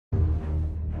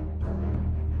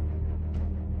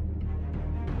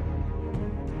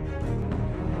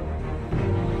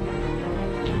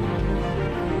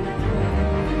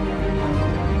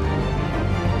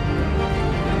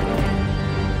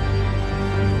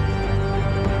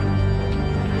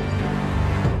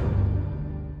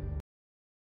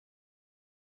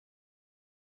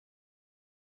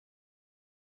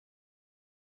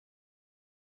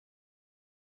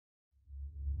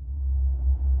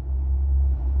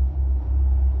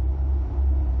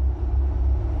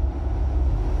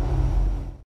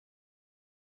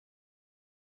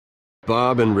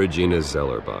Bob and Regina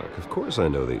Zellerbach. Of course I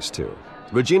know these two.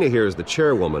 Regina here is the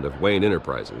chairwoman of Wayne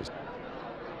Enterprises.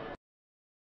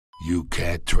 You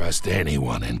can't trust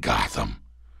anyone in Gotham.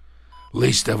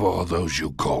 Least of all those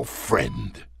you call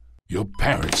friend. Your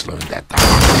parents learned that the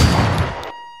hard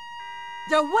way.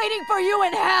 They're waiting for you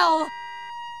in hell!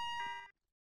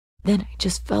 Then I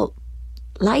just felt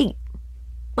light.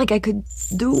 Like I could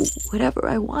do whatever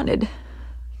I wanted.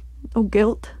 No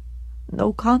guilt.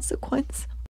 No consequence.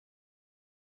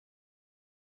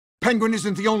 Penguin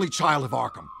isn't the only child of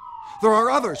Arkham. There are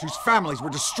others whose families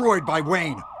were destroyed by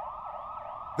Wayne.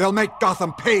 They'll make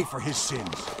Gotham pay for his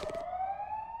sins.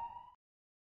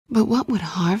 But what would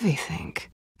Harvey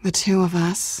think? The two of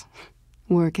us,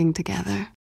 working together?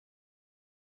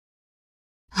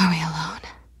 Are we alone?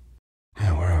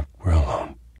 Yeah, we're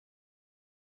alone.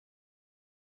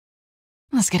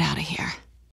 Let's get out of here.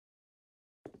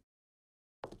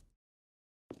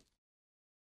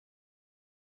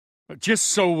 Just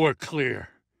so we're clear,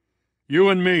 you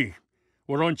and me,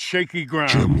 we're on shaky ground.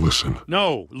 Jim, listen.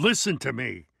 No, listen to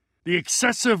me. The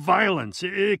excessive violence,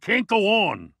 it can't go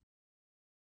on.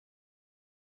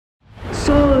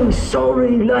 So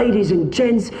sorry, ladies and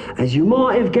gents. As you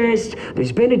might have guessed,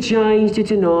 there's been a change to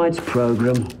tonight's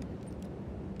program.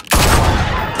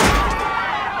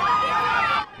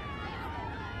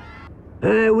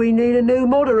 We need a new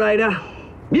moderator.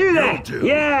 You there?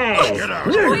 Yes!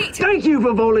 Luke, thank you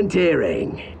for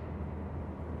volunteering.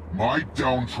 My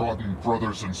downtrodden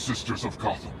brothers and sisters of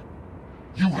Gotham,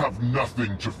 you have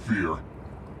nothing to fear.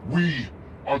 We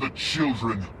are the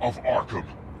children of Arkham.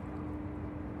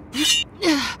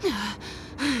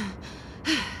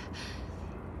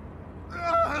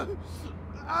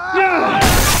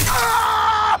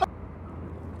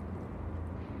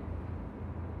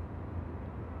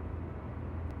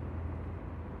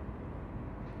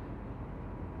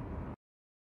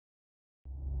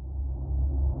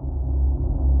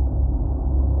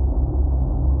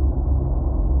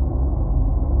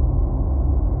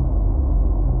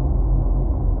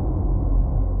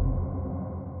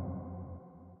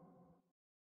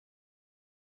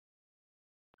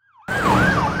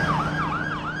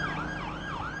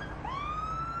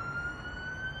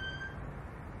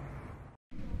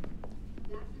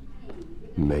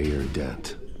 Mayor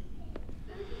Dent.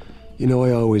 You know,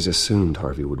 I always assumed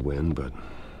Harvey would win, but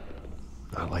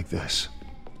not like this.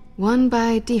 Won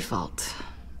by default.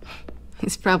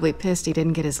 He's probably pissed he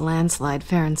didn't get his landslide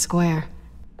fair and square.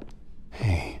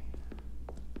 Hey,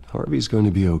 Harvey's going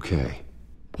to be okay.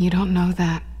 You don't know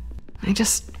that. I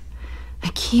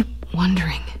keep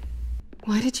wondering.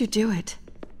 Why did you do it?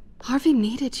 Harvey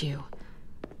needed you.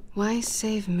 Why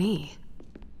save me?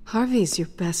 Harvey's your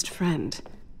best friend.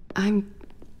 I'm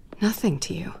nothing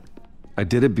to you. I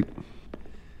did it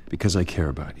because I care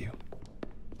about you.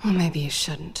 Well, maybe you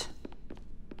shouldn't.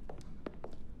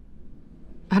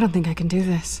 I don't think I can do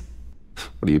this.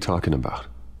 What are you talking about?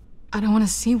 I don't want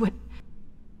to see what...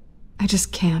 I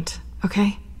just can't,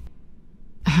 okay?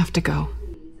 I have to go.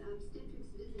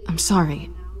 I'm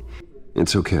sorry.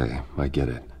 It's okay. I get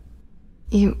it.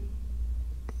 You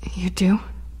do?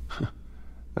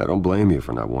 I don't blame you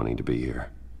for not wanting to be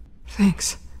here.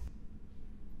 Thanks.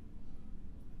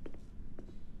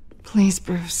 Please,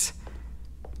 Bruce.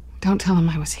 Don't tell him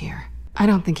I was here. I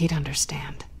don't think he'd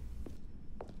understand.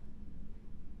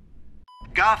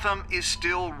 Gotham is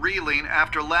still reeling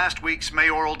after last week's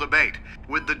mayoral debate.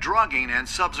 With the drugging and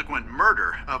subsequent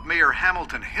murder of Mayor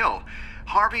Hamilton Hill,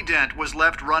 Harvey Dent was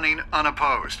left running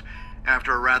unopposed.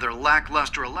 After a rather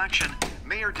lackluster election,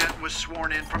 Mayor Dent was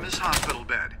sworn in from his hospital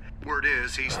bed. Word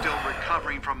is he's still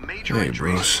recovering from major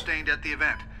injuries Bruce. sustained at the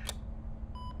event.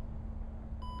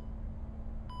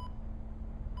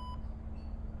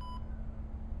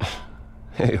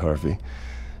 Hey, Harvey.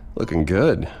 Looking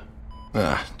good.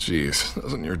 Ah, jeez.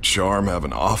 Doesn't your charm have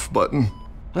an off button?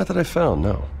 Not that I found,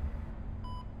 no.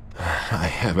 I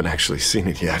haven't actually seen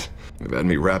it yet. You've had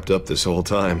me wrapped up this whole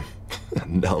time.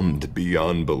 Numbed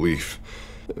beyond belief.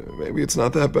 Maybe it's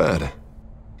not that bad.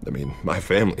 I mean, my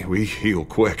family, we heal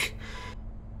quick.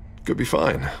 Could be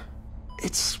fine.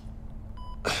 It's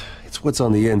what's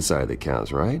on the inside that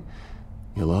counts, right?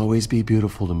 You'll always be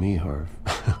beautiful to me, Harv.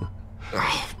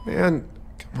 Oh, man.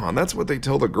 Come on, that's what they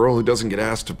tell the girl who doesn't get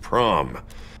asked to prom.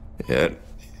 Yeah,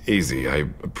 easy. I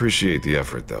appreciate the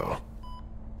effort, though.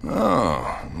 Oh,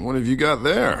 what have you got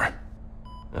there?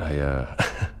 I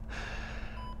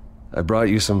brought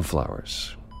you some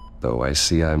flowers. Though I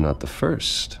see I'm not the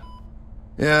first.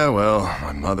 Yeah, well,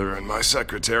 my mother and my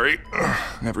secretary.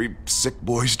 Every sick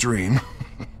boy's dream.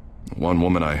 One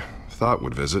woman I thought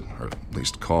would visit, or at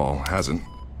least call, hasn't.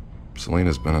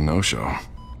 Selena's been a no-show.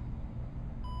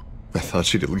 I thought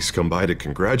she'd at least come by to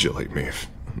congratulate me, if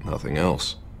nothing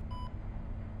else.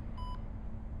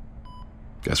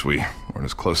 Guess we weren't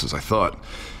as close as I thought.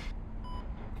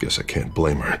 Guess I can't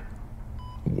blame her.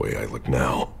 The way I look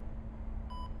now.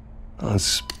 Well,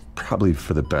 it's probably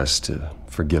for the best to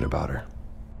forget about her.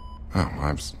 Oh,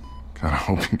 I was kind of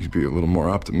hoping you'd be a little more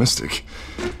optimistic.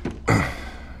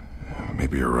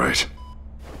 Maybe you're right.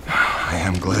 I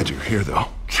am glad you're here, though.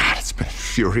 God, it's been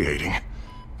infuriating.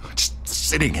 Just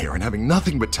sitting here and having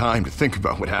nothing but time to think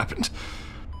about what happened.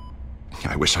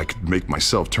 I wish I could make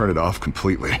myself turn it off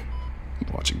completely.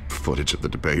 Watching footage of the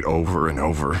debate over and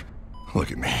over.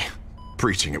 Look at me,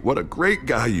 preaching at what a great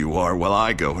guy you are while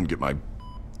I go and get my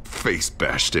face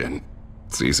bashed in.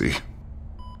 It's easy.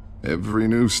 Every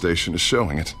news station is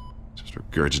showing it. Just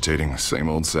regurgitating the same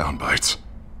old sound bites.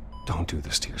 Don't do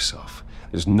this to yourself.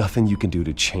 There's nothing you can do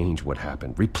to change what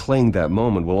happened. Replaying that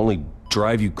moment will only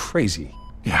drive you crazy.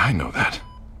 Yeah, I know that.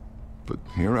 But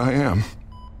here I am.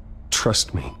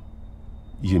 Trust me.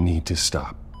 You need to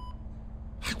stop.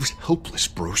 I was helpless,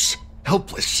 Bruce.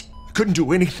 Helpless. I couldn't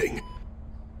do anything.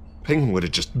 Penguin would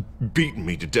have just beaten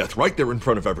me to death right there in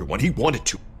front of everyone. He wanted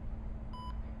to.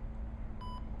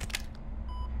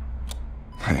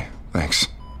 Hey, thanks.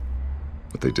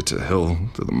 What they did to Hill,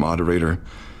 to the moderator,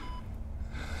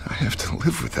 I have to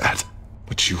live with that.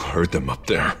 But you heard them up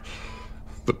there.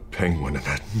 The Penguin and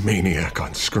that maniac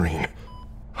on screen.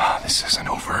 This isn't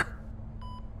over.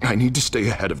 I need to stay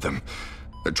ahead of them.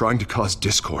 They're trying to cause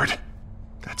discord.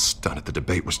 That stunt at the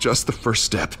debate was just the first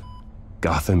step.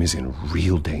 Gotham is in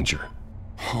real danger.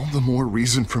 All the more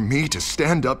reason for me to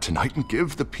stand up tonight and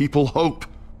give the people hope.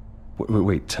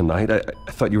 Wait, tonight? I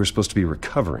thought you were supposed to be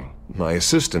recovering. My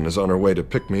assistant is on her way to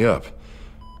pick me up.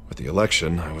 With the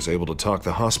election, I was able to talk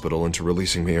the hospital into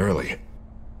releasing me early.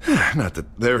 Not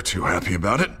that they're too happy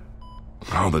about it.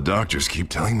 All the doctors keep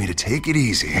telling me to take it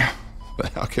easy.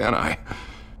 But how can I?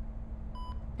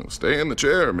 Well, stay in the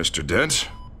chair, Mr. Dent.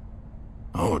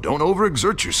 Oh, don't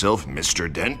overexert yourself,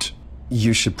 Mr. Dent.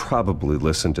 You should probably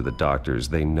listen to the doctors.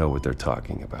 They know what they're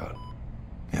talking about.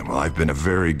 Yeah, well, I've been a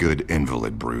very good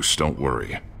invalid, Bruce. Don't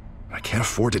worry. I can't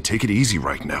afford to take it easy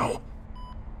right now.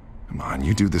 Come on,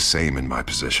 you do the same in my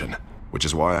position. Which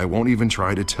is why I won't even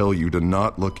try to tell you to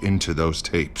not look into those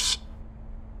tapes.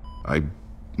 I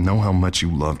know how much you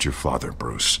loved your father,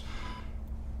 Bruce.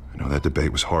 I know that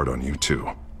debate was hard on you, too.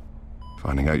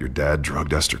 Finding out your dad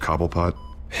drugged Esther Cobblepot,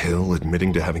 Hill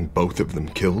admitting to having both of them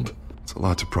killed. It's a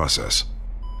lot to process.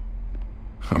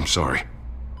 I'm sorry.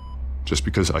 Just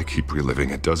because I keep reliving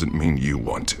it doesn't mean you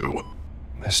want to.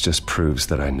 This just proves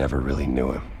that I never really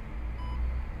knew him.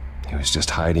 He was just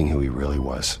hiding who he really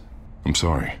was. I'm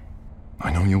sorry.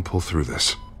 I know you'll pull through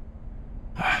this.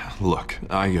 Look,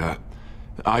 I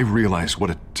realize what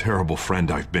a terrible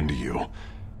friend I've been to you.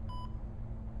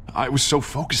 I was so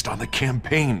focused on the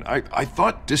campaign. I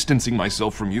thought distancing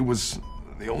myself from you was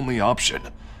the only option.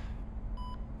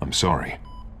 I'm sorry.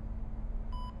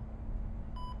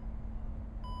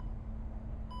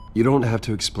 You don't have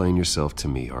to explain yourself to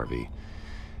me, Harvey.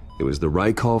 It was the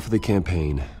right call for the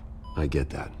campaign. I get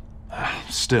that.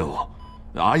 Still,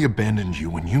 I abandoned you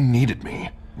when you needed me.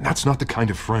 That's not the kind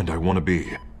of friend I want to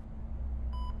be.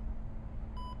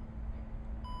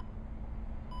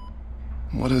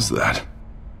 What is that?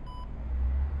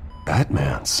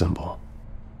 Batman symbol.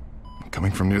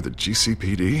 Coming from near the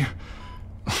GCPD?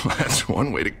 That's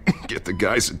one way to get the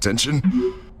guy's attention.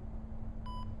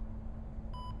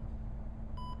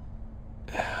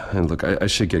 And look, I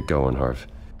should get going, Harv.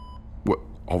 What,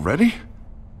 already?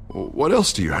 What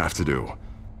else do you have to do?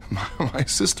 My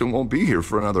assistant won't be here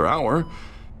for another hour.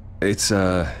 It's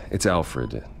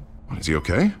Alfred. Is he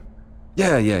okay?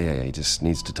 Yeah, he just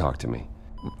needs to talk to me.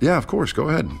 Yeah, of course, go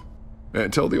ahead.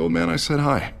 Tell the old man I said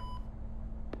hi.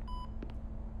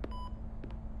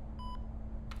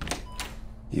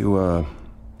 You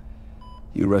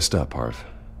rest up, Harv.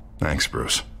 Thanks,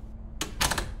 Bruce.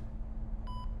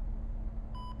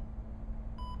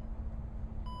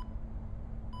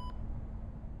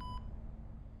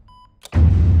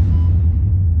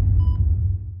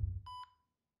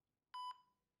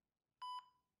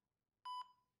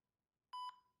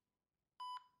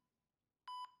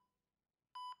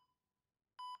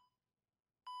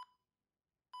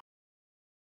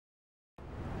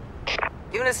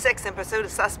 Unit 6 in pursuit of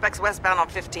suspects westbound on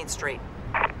 15th Street.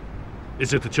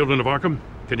 Is it the Children of Arkham?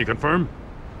 Can you confirm?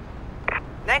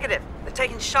 Negative. They're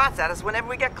taking shots at us whenever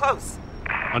we get close.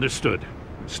 Understood.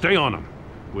 Stay on them.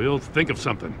 We'll think of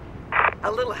something.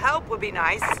 A little help would be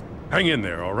nice. Hang in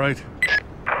there, all right?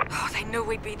 Oh, they knew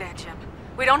we'd be there, Jim.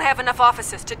 We don't have enough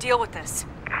officers to deal with this.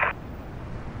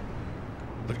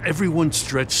 Look, everyone's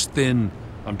stretched thin.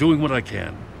 I'm doing what I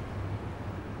can.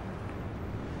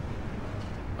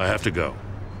 I have to go.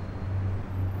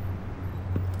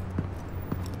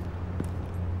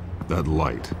 That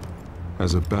light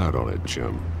has a bat on it,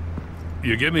 Jim.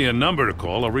 You give me a number to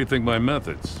call, I'll rethink my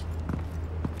methods.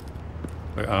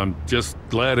 I'm just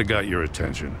glad it got your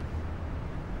attention.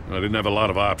 I didn't have a lot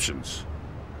of options.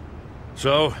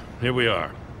 So, here we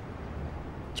are.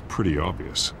 It's pretty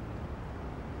obvious.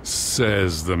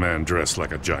 Says the man dressed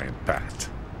like a giant bat.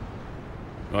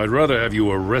 I'd rather have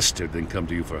you arrested than come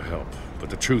to you for help, but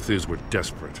the truth is we're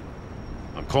desperate.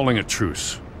 I'm calling a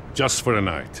truce, just for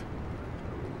tonight.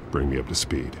 Bring me up to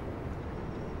speed.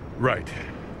 Right.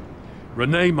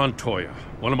 Renee Montoya,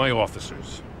 one of my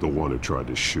officers. The one who tried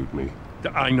to shoot me?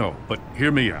 I know, but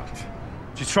hear me out.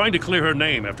 She's trying to clear her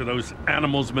name after those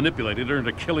animals manipulated her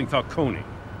into killing Falcone.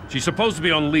 She's supposed to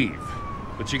be on leave,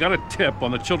 but she got a tip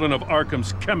on the Children of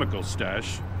Arkham's chemical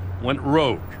stash, went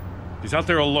rogue. She's out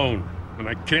there alone, and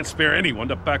I can't spare anyone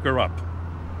to back her up.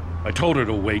 I told her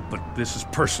to wait, but this is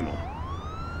personal.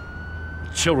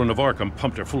 The Children of Arkham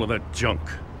pumped her full of that junk.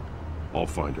 I'll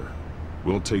find her.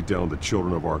 We'll take down the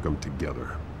Children of Arkham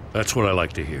together. That's what I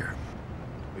like to hear.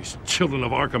 These Children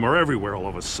of Arkham are everywhere all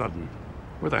of a sudden.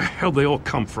 Where the hell they all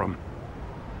come from?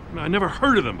 I never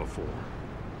heard of them before.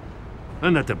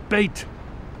 And that debate.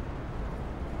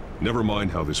 Never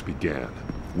mind how this began.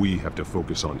 We have to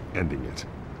focus on ending it.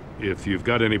 If you've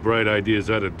got any bright ideas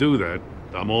how to do that,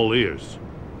 I'm all ears.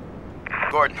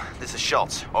 Gordon, this is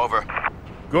Schultz. Over.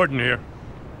 Gordon here.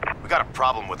 We got a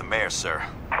problem with the mayor, sir.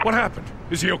 What happened?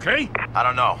 Is he okay? I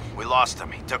don't know. We lost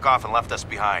him. He took off and left us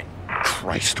behind.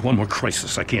 Christ, one more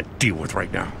crisis I can't deal with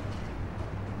right now.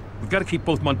 We've got to keep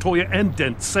both Montoya and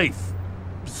Dent safe.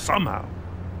 Somehow.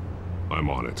 I'm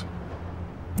on it.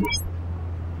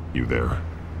 You there?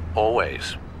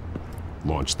 Always.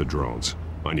 Launch the drones.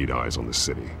 I need eyes on the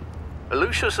city.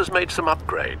 Lucius has made some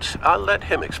upgrades. I'll let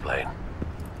him explain.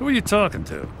 Who are you talking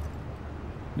to?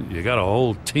 You got a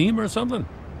whole team or something?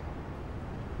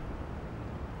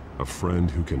 A friend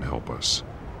who can help us.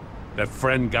 That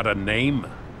friend got a name?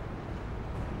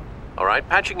 All right,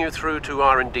 patching you through to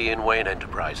R&D in Wayne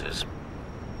Enterprises.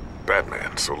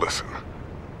 Batman, so listen.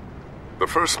 The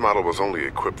first model was only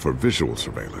equipped for visual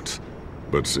surveillance,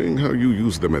 but seeing how you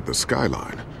use them at the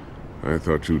Skyline, I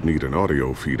thought you'd need an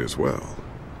audio feed as well.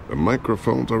 The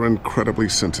microphones are incredibly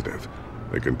sensitive.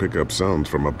 They can pick up sounds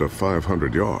from up to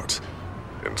 500 yards.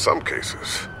 In some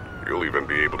cases, you'll even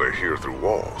be able to hear through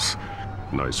walls.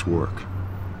 Nice work.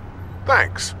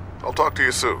 Thanks. I'll talk to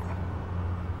you soon.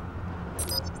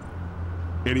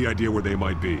 Any idea where they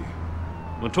might be?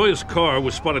 Montoya's car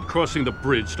was spotted crossing the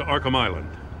bridge to Arkham Island.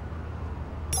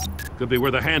 Could be where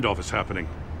the handoff is happening.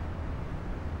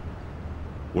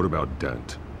 What about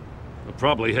Dent? They're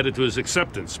probably headed to his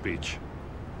acceptance speech.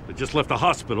 They just left the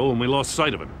hospital and we lost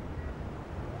sight of him.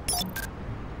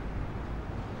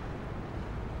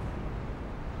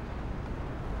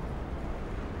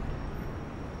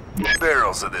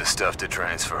 Barrels of this stuff to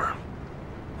transfer.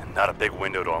 And not a big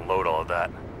window to unload all of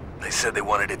that. They said they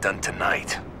wanted it done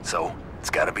tonight, so it's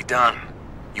gotta be done.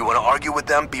 You wanna argue with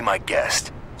them? Be my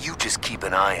guest. You just keep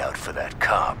an eye out for that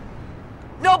cop.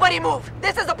 Nobody move!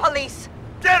 This is the police!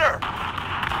 Get her!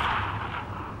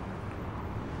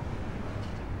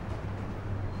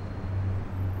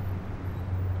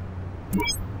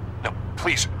 No,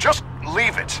 please, just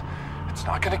leave it. It's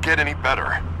not gonna get any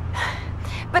better.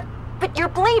 But you're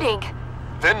bleeding!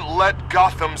 Then let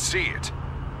Gotham see it.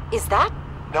 Is that?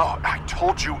 No, I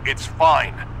told you it's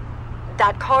fine.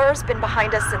 That car's been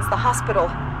behind us since the hospital.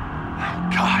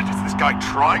 God, is this guy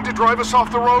trying to drive us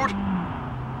off the road?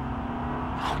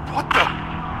 What the?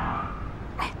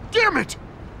 Damn it!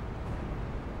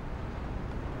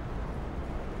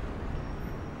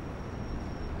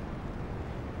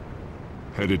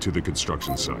 Headed to the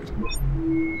construction site.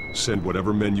 Send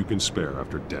whatever men you can spare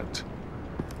after Dent.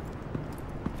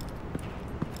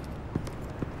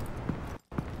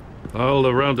 I'll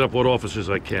round up what officers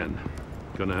I can.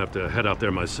 Gonna have to head out there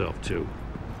myself, too.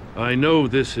 I know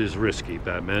this is risky,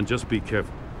 Batman. Just be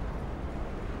careful.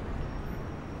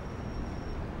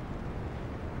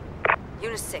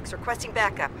 Unit 6, requesting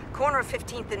backup. Corner of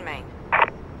 15th and Main.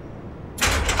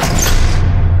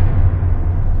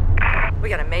 We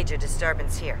got a major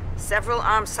disturbance here. Several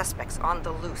armed suspects on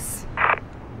the loose.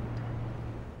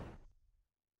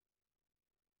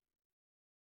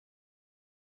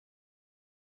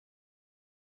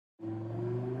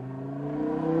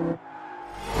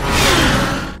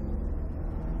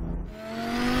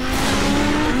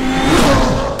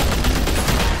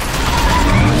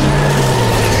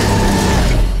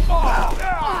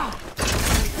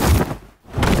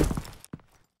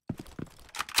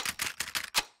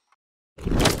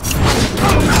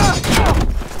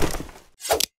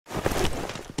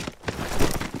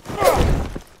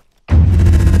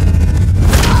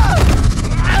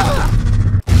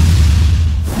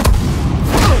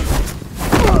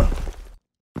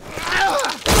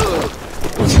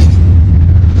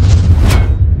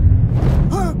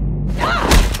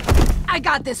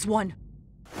 close one.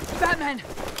 Batman,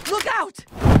 look out!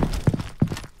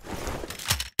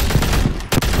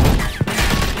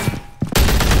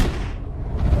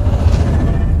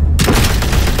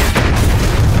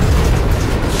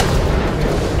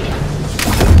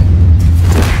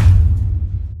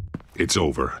 It's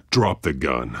over. Drop the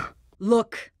gun.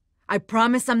 Look, I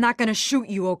promise I'm not gonna shoot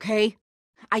you, okay?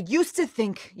 I used to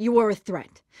think you were a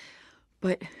threat,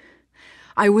 but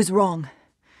I was wrong.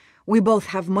 We both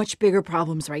have much bigger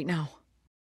problems right now.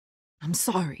 I'm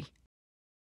sorry.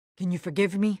 Can you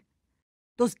forgive me?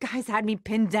 Those guys had me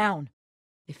pinned down.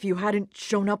 If you hadn't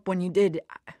shown up when you did,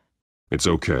 It's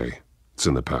okay. It's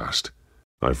in the past.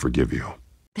 I forgive you.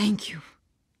 Thank you.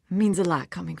 It means a lot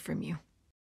coming from you.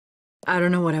 I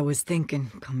don't know what I was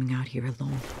thinking, coming out here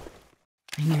alone.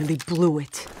 I nearly blew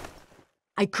it.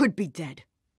 I could be dead.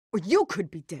 Or you could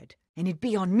be dead, and it'd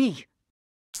be on me.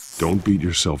 Don't beat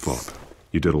yourself up.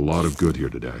 You did a lot of good here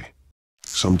today.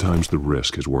 Sometimes the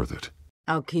risk is worth it.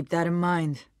 I'll keep that in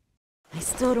mind. I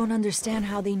still don't understand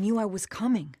how they knew I was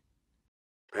coming.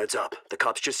 Heads up. The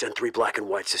cops just sent 3 black and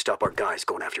whites to stop our guys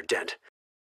going after Dent.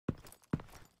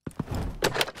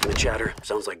 The chatter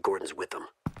sounds like Gordon's with them.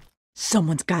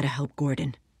 Someone's gotta help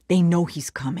Gordon. They know he's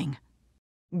coming.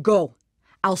 Go.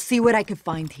 I'll see what I can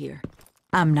find here.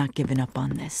 I'm not giving up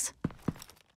on this.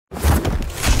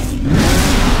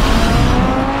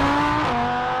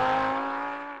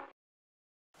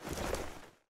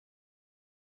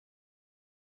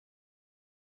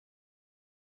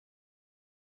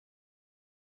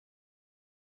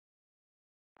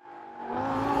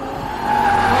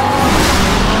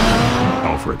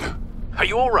 Alfred. Are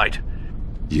you all right?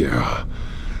 Yeah,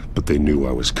 but they knew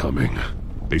I was coming.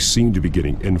 They seem to be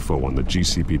getting info on the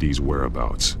GCPD's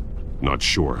whereabouts. Not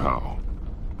sure how.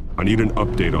 I need an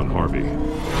update on Harvey.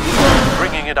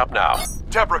 Bringing it up now.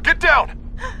 Deborah, get down!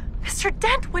 Mr.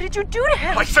 Dent, what did you do to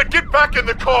him? I said get back in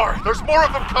the car! There's more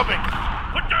of them coming!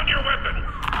 Put down your weapon!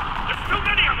 There's too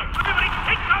many of them! Everybody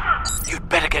take cover! You'd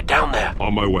better get down there.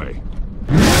 On my way.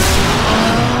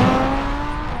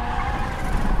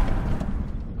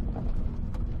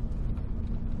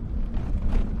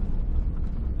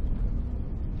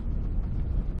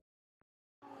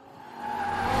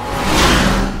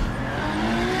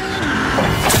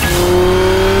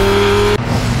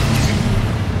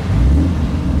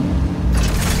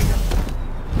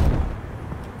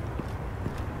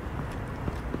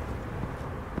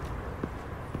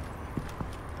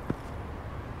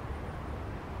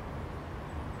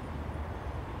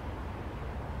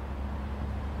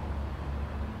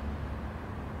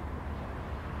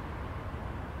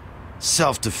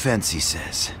 Self-defense, he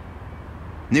says.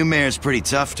 New mayor's pretty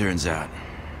tough, turns out.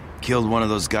 Killed one of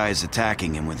those guys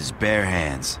attacking him with his bare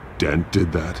hands. Dent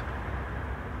did that?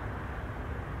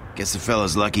 Guess the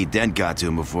fella's lucky Dent got to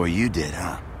him before you did,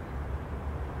 huh?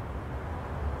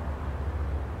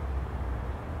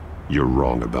 You're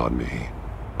wrong about me.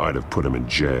 I'd have put him in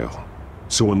jail.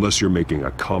 So unless you're making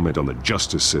a comment on the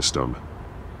justice system,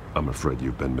 I'm afraid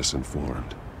you've been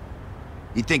misinformed.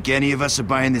 You think any of us are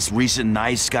buying this recent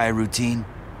nice guy routine?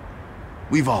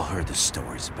 We've all heard the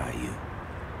stories about you.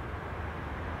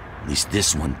 At least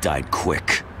this one died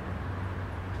quick.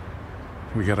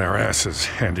 We got our asses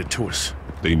handed to us.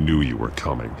 They knew you were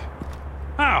coming.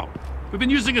 How? We've been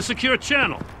using a secure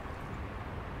channel.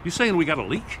 You saying we got a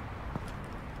leak?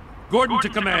 Gordon to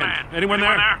command. Anyone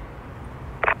there?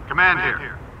 Command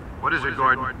here. What is it,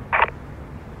 Gordon?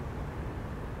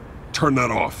 Turn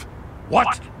that off.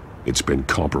 What? It's been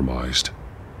compromised.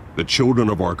 The children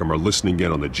of Arkham are listening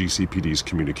in on the GCPD's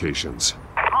communications.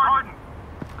 Gordon!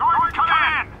 Gordon,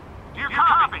 command! Do you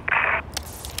copy?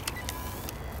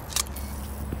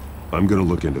 I'm gonna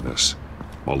look into this.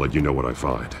 I'll let you know what I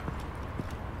find.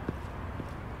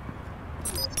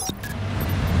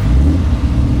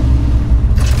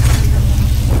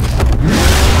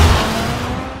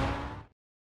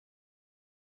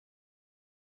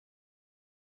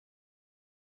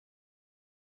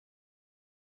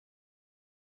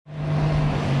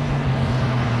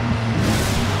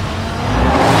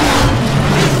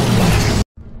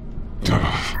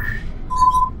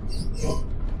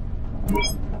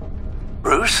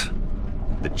 Bruce?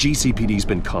 The GCPD's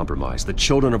been compromised. The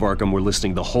children of Arkham were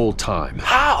listening the whole time.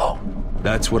 How?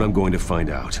 That's what I'm going to find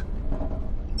out.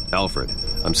 Alfred,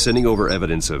 I'm sending over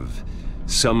evidence of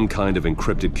some kind of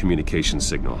encrypted communication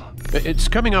signal. It's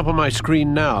coming up on my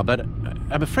screen now, but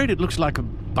I'm afraid it looks like a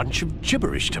bunch of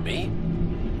gibberish to me.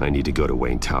 I need to go to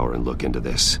Wayne Tower and look into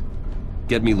this.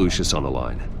 Get me Lucius on the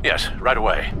line. Yes, right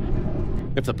away.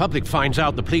 If the public finds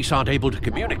out the police aren't able to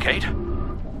communicate...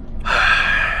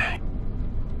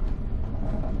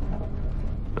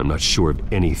 I'm not sure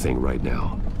of anything right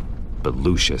now. But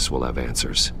Lucius will have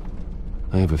answers.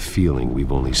 I have a feeling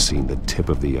we've only seen the tip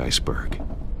of the iceberg.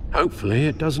 Hopefully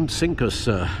it doesn't sink us,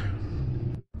 sir.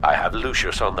 I have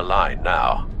Lucius on the line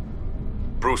now.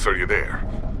 Bruce, are you there?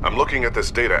 I'm looking at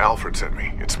this data Alfred sent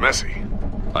me. It's messy.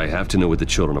 I have to know what the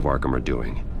children of Arkham are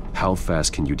doing. How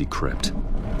fast can you decrypt?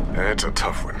 It's a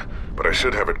tough one, but I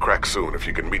should have it cracked soon if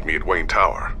you can meet me at Wayne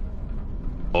Tower.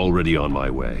 Already on my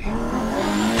way.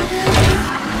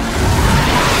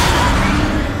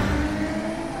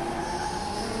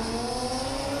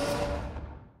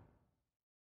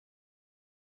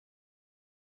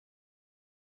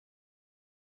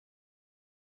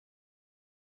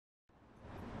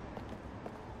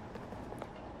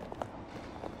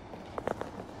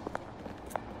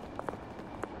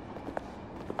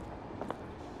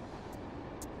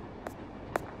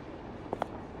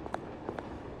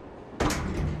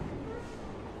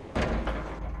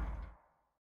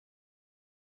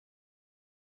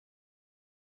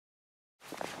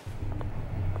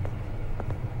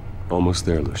 Almost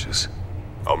there, Lucius.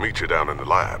 I'll meet you down in the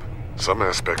lab. Some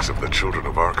aspects of the Children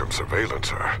of Arkham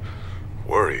surveillance are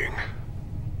worrying.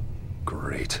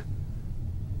 Great.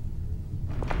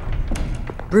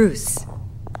 Bruce.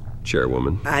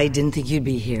 Chairwoman. I didn't think you'd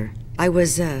be here. I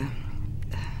used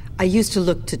to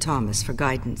look to Thomas for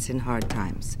guidance in hard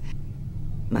times.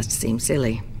 Must seem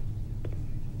silly.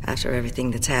 After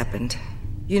everything that's happened.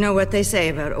 You know what they say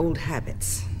about old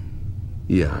habits.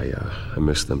 Yeah, I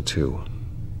miss them too.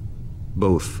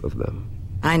 Both of them.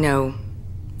 I know.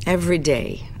 Every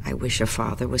day, I wish your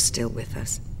father was still with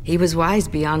us. He was wise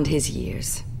beyond his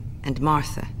years. And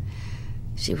Martha,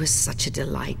 she was such a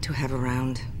delight to have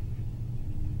around.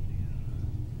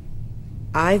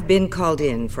 I've been called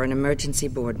in for an emergency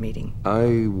board meeting.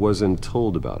 I wasn't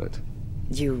told about it.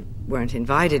 You weren't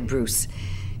invited, Bruce.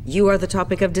 You are the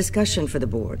topic of discussion for the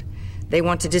board. They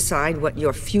want to decide what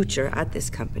your future at this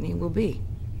company will be.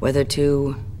 Whether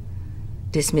to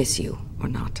dismiss you or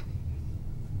not.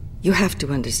 You have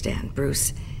to understand,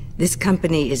 Bruce. This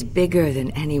company is bigger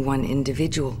than any one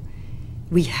individual.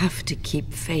 We have to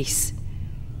keep face.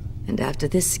 And after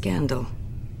this scandal...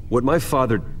 What my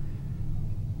father...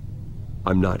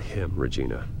 I'm not him,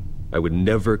 Regina. I would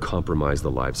never compromise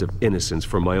the lives of innocents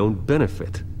for my own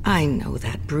benefit. I know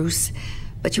that, Bruce.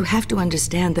 But you have to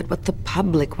understand that what the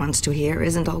public wants to hear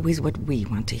isn't always what we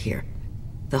want to hear.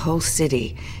 The whole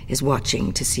city is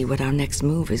watching to see what our next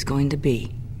move is going to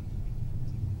be.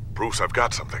 Bruce, I've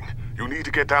got something. You need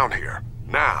to get down here.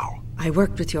 Now. I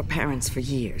worked with your parents for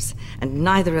years, and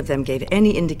neither of them gave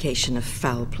any indication of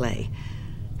foul play.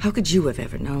 How could you have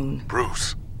ever known?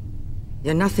 Bruce.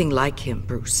 You're nothing like him,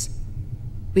 Bruce.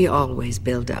 We always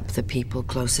build up the people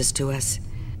closest to us.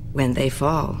 When they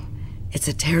fall, it's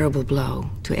a terrible blow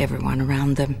to everyone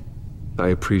around them. I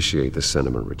appreciate the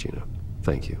sentiment, Regina.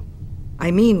 Thank you. I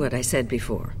mean what I said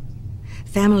before.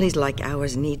 Families like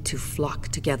ours need to flock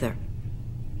together.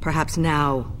 Perhaps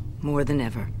now, more than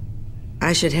ever.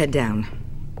 I should head down.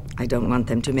 I don't want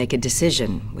them to make a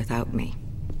decision without me.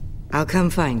 I'll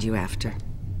come find you after.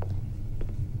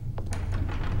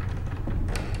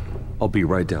 I'll be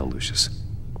right down, Lucius.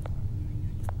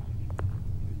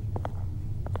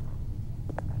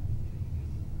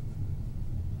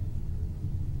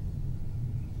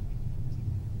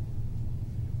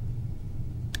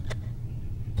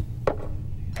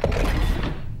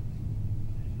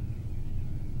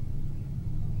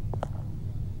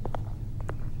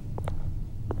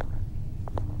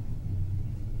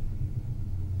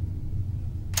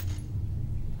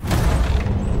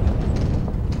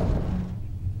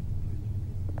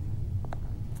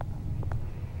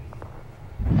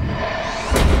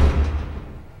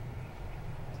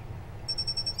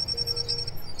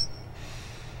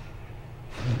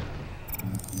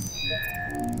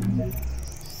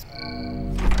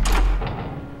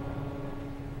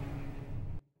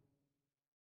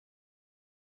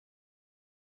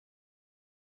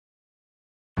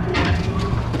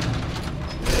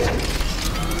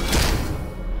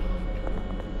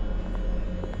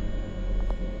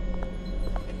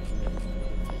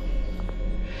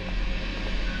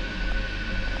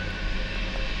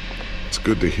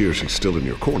 Good to hear she's still in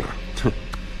your corner.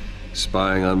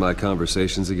 Spying on my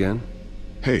conversations again?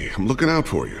 Hey, I'm looking out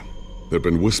for you. There've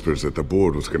been whispers that the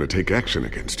board was going to take action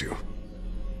against you.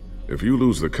 If you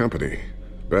lose the company,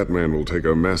 Batman will take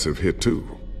a massive hit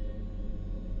too.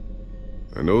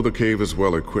 I know the cave is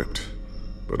well equipped,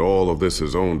 but all of this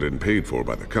is owned and paid for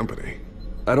by the company.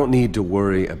 I don't need to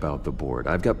worry about the board.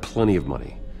 I've got plenty of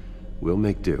money. We'll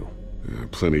make do.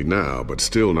 Plenty now, but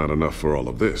still not enough for all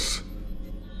of this.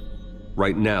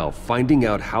 Right now, finding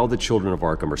out how the Children of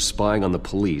Arkham are spying on the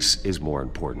police is more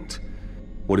important.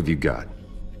 What have you got?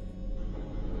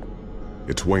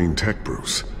 It's Wayne Tech,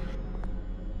 Bruce.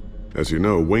 As you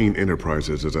know, Wayne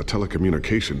Enterprises is a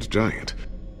telecommunications giant.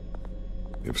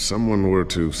 If someone were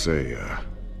to, say,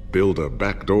 build a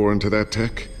backdoor into that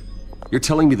tech... You're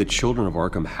telling me the children of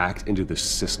Arkham hacked into the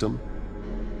system?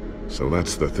 So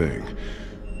that's the thing.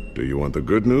 Do you want the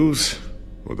good news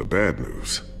or the bad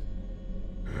news?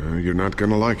 You're not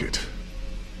gonna like it.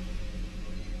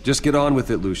 Just get on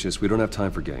with it, Lucius. We don't have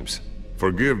time for games.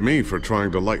 Forgive me for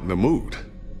trying to lighten the mood.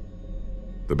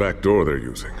 The back door they're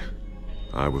using.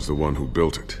 I was the one who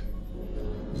built it.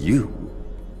 You?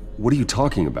 What are you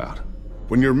talking about?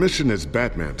 When your mission as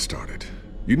Batman started,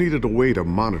 you needed a way to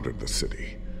monitor the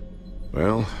city.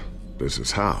 Well, this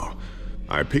is how.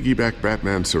 I piggybacked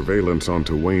Batman's surveillance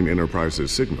onto Wayne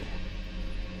Enterprises' signal.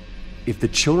 If the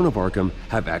children of Arkham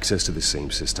have access to the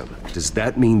same system, does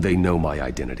that mean they know my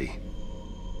identity?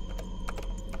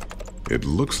 It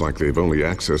looks like they've only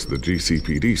accessed the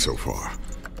GCPD so far.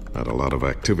 Not a lot of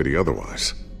activity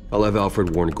otherwise. I'll have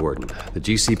Alfred warn Gordon. The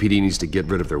GCPD needs to get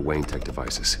rid of their Wayne Tech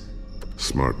devices.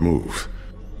 Smart move.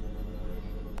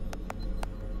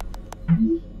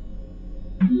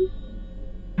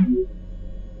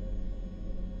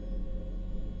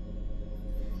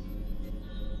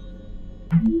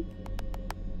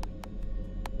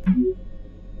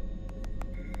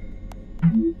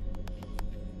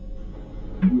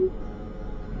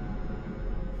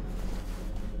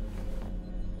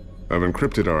 I've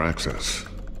encrypted our access.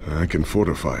 I can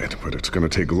fortify it, but it's gonna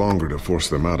take longer to force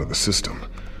them out of the system.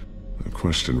 The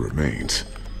question remains,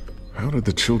 how did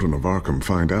the children of Arkham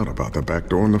find out about the back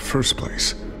door in the first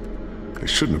place? They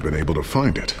shouldn't have been able to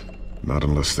find it. Not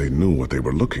unless they knew what they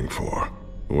were looking for.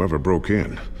 Whoever broke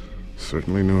in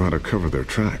certainly knew how to cover their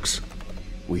tracks.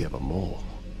 We have a mole.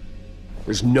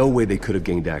 There's no way they could have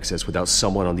gained access without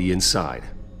someone on the inside.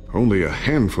 Only a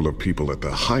handful of people at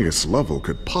the highest level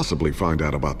could possibly find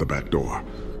out about the back door.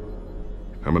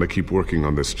 I'm gonna keep working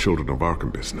on this Children of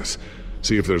Arkham business.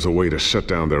 See if there's a way to shut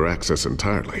down their access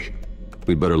entirely.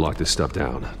 We'd better lock this stuff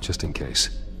down, just in case.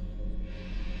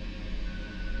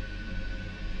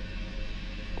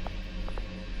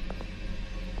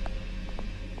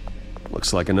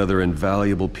 Looks like another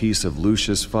invaluable piece of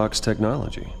Lucius Fox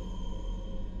technology.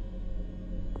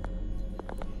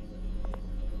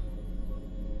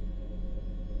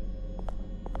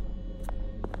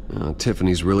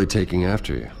 Tiffany's really taking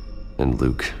after you. And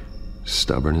Luke,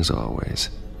 stubborn as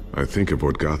always. I think of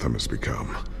what Gotham has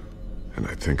become, and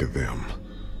I think of them.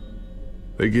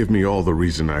 They give me all the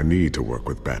reason I need to work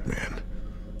with Batman.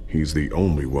 He's the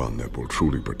only one that will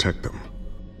truly protect them.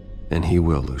 And he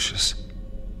will, Lucius.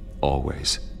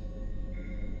 Always.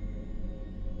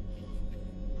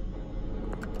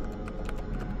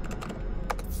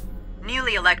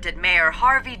 Newly elected Mayor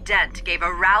Harvey Dent gave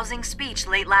a rousing speech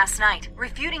late last night,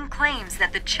 refuting claims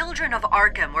that the children of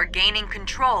Arkham were gaining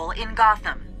control in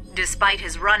Gotham. Despite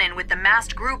his run-in with the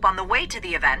masked group on the way to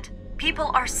the event,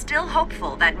 people are still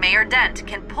hopeful that Mayor Dent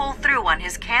can pull through on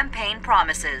his campaign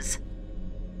promises.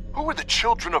 Who are the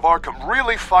children of Arkham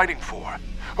really fighting for?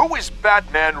 Who is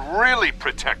Batman really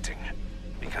protecting?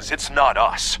 Because it's not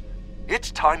us.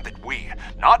 It's time that we,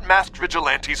 not masked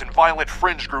vigilantes and violent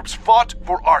fringe groups, fought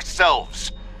for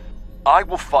ourselves. I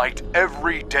will fight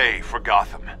every day for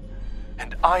Gotham.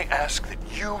 And I ask that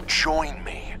you join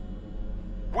me.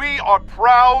 We are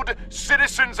proud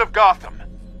citizens of Gotham.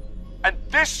 And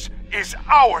this is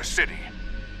our city.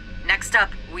 Next up,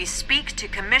 we speak to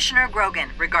Commissioner Grogan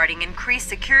regarding increased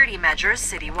security measures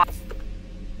citywide.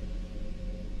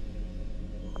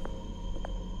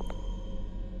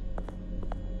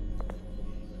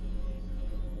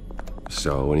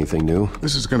 So, anything new?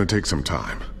 This is gonna take some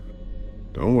time.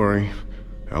 Don't worry.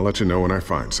 I'll let you know when I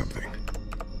find something.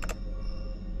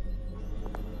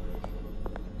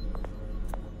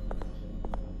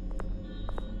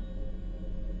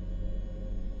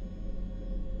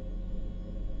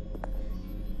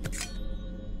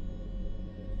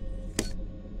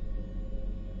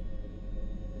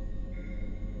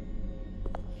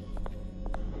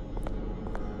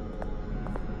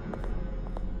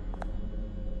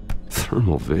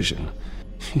 Thermal vision.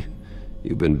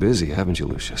 You've been busy, haven't you,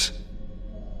 Lucius?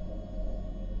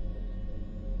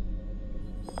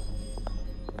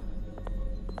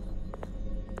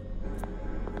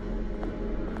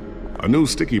 A new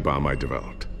sticky bomb I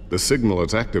developed. The signal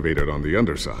is activated on the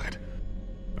underside.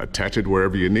 Attach it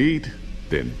wherever you need,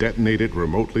 then detonate it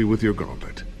remotely with your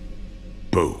gauntlet.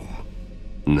 Boom.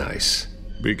 Nice.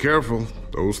 Be careful.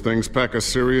 Those things pack a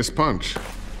serious punch.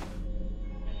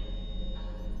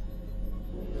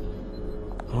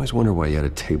 I always wonder why you had a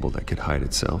table that could hide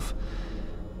itself.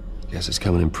 Guess it's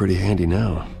coming in pretty handy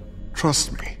now.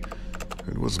 Trust me,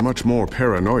 it was much more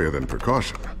paranoia than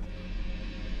precaution.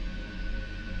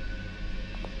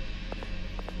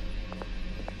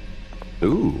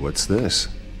 Ooh, what's this?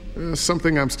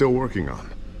 Something I'm still working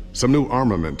on. Some new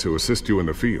armament to assist you in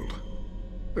the field.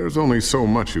 There's only so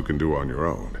much you can do on your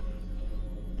own.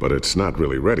 But it's not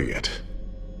really ready yet.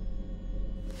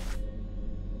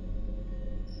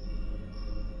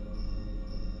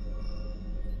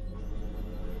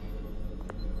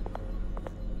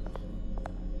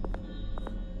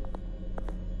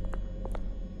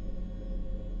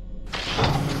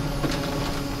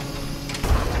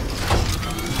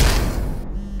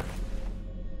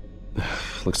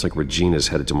 Looks like Regina's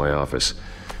headed to my office.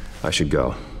 I should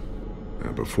go.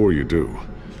 Before you do...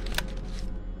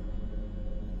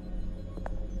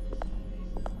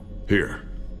 Here.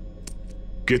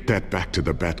 Get that back to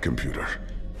the Bat computer.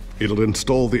 It'll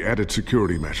install the added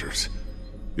security measures.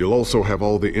 You'll also have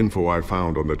all the info I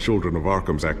found on the Children of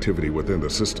Arkham's activity within the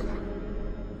system.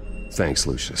 Thanks,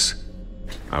 Lucius.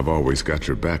 I've always got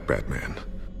your back, Batman.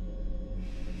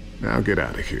 Now get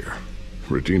out of here.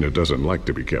 Regina doesn't like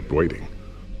to be kept waiting.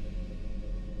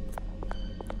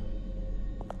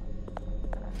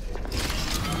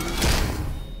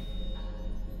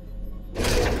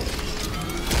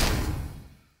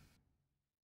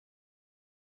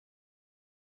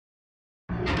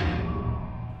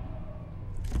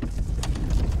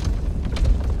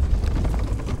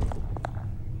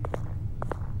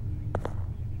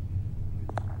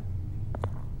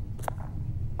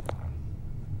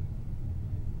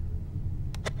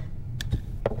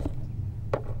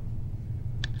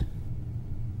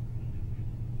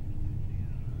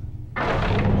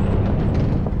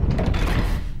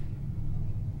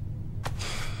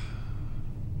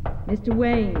 Mr.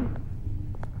 Wayne.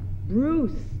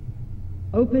 Bruce.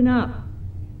 Open up.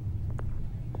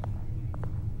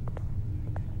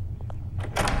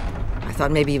 I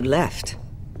thought maybe you'd left.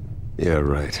 Yeah,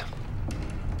 right.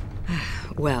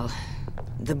 Well,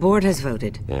 the board has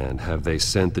voted. And have they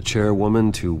sent the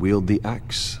chairwoman to wield the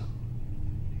axe?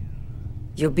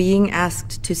 You're being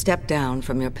asked to step down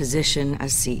from your position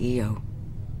as CEO.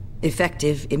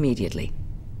 Effective immediately.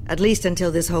 At least until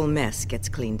this whole mess gets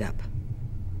cleaned up.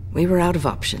 We were out of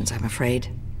options, I'm afraid.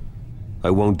 I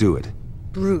won't do it.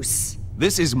 Bruce.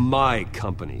 This is my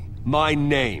company. My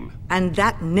name. And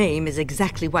that name is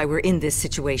exactly why we're in this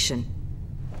situation.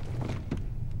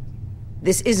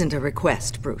 This isn't a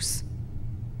request, Bruce.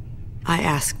 I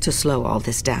asked to slow all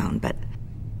this down, but...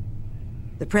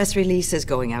 the press release is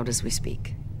going out as we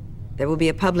speak. There will be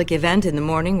a public event in the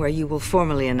morning where you will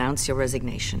formally announce your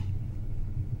resignation.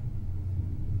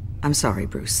 I'm sorry,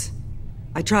 Bruce.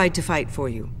 I tried to fight for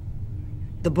you.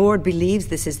 The board believes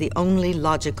this is the only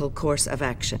logical course of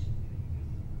action.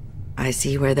 I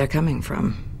see where they're coming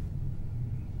from.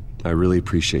 I really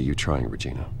appreciate you trying,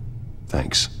 Regina.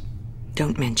 Thanks.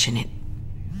 Don't mention it.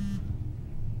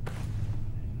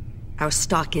 Our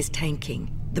stock is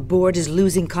tanking. The board is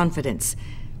losing confidence.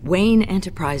 Wayne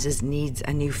Enterprises needs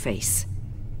a new face.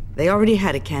 They already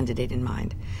had a candidate in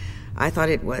mind. I thought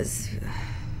it was...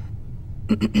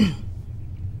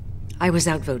 I was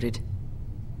outvoted.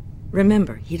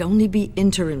 Remember, he'd only be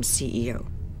interim CEO,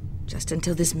 just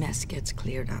until this mess gets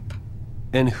cleared up.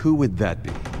 And who would that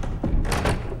be?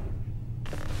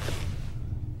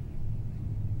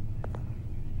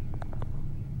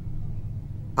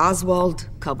 Oswald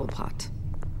Cobblepot.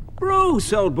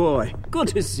 Bruce, old boy. Good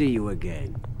to see you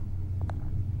again.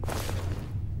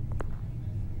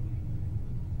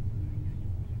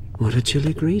 What a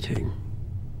chilly greeting.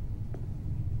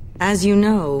 As you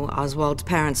know, Oswald's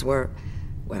parents were,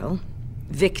 well,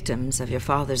 victims of your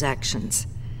father's actions.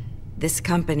 This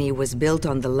company was built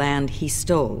on the land he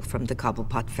stole from the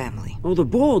Cobblepot family. Oh, the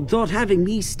board thought having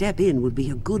me step in would be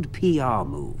a good PR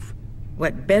move.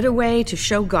 What better way to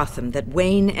show Gotham that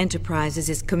Wayne Enterprises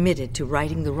is committed to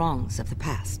righting the wrongs of the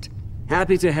past?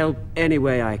 Happy to help any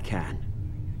way I can.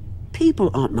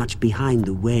 People aren't much behind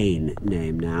the Wayne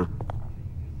name now.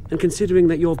 And considering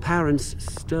that your parents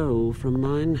stole from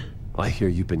mine... I hear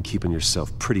you've been keeping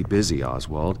yourself pretty busy,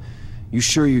 Oswald. You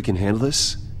sure you can handle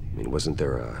this? I mean, wasn't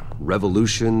there a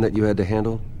revolution that you had to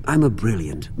handle? I'm a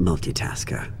brilliant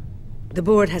multitasker. The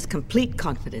board has complete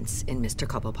confidence in Mr.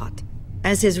 Cobblepot.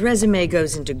 As his resume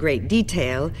goes into great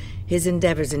detail, his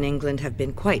endeavors in England have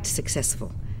been quite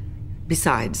successful.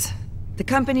 Besides, the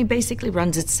company basically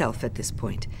runs itself at this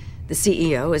point. The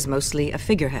CEO is mostly a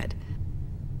figurehead.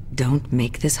 Don't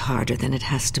make this harder than it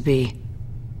has to be.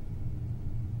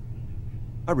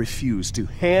 I refuse to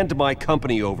hand my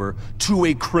company over to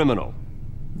a criminal.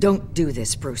 Don't do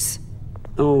this, Bruce.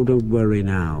 Oh, don't worry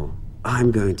now.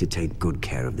 I'm going to take good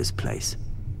care of this place.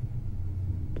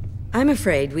 I'm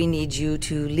afraid we need you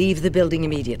to leave the building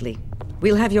immediately.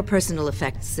 We'll have your personal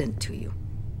effects sent to you.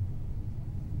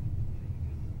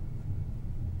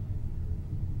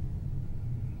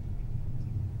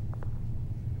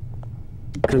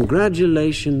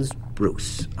 Congratulations,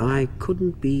 Bruce. I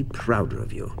couldn't be prouder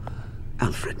of you.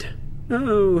 Alfred.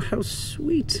 Oh, how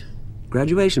sweet.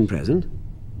 Graduation present?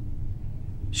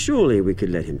 Surely we could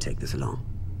let him take this along.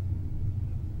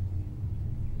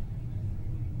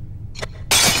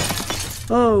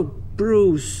 Oh,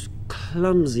 Bruce.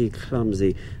 Clumsy,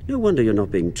 clumsy. No wonder you're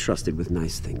not being trusted with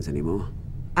nice things anymore.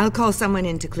 I'll call someone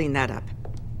in to clean that up.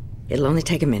 It'll only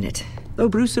take a minute. Oh,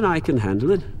 Bruce and I can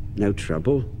handle it. No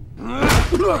trouble.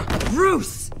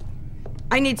 Bruce!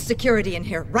 I need security in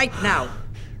here, right now.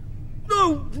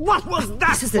 Oh, what was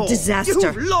that This is a disaster.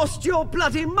 You've lost your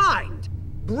bloody mind!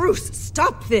 Bruce,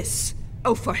 stop this!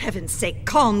 Oh, for heaven's sake,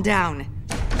 calm down.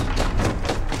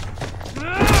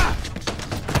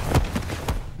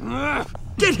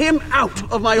 Get him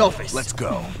out of my office! Let's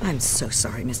go. I'm so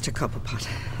sorry, Mr. Cobblepot.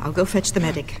 I'll go fetch the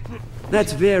medic.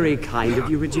 That's very kind of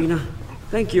you, Regina.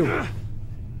 Thank you.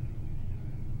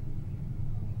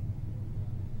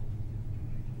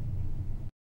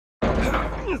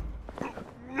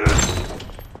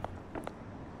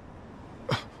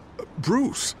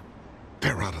 Bruce!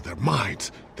 They're out of their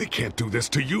minds. They can't do this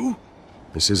to you.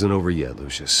 This isn't over yet,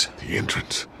 Lucius. The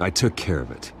entrance. I took care of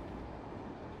it.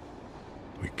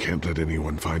 We can't let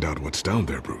anyone find out what's down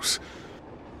there, Bruce.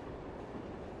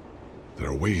 There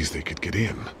are ways they could get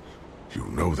in. You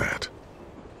know that.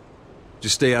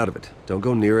 Just stay out of it. Don't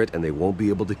go near it, and they won't be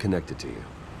able to connect it to you.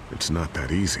 It's not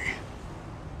that easy.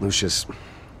 Lucius,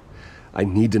 I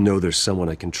need to know there's someone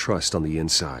I can trust on the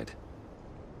inside.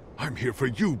 I'm here for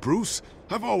you, Bruce.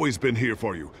 I've always been here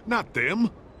for you, not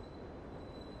them.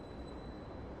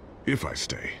 If I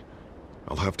stay,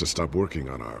 I'll have to stop working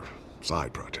on our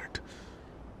side project.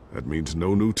 That means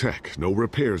no new tech, no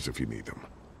repairs if you need them.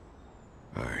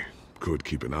 I could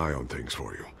keep an eye on things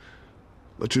for you.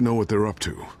 Let you know what they're up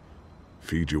to.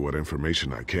 Feed you what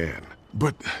information I can.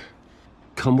 But...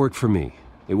 Come work for me.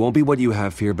 It won't be what you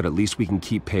have here, but at least we can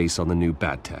keep pace on the new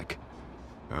bat tech.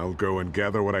 I'll go and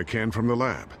gather what I can from the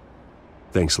lab.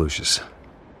 Thanks, Lucius.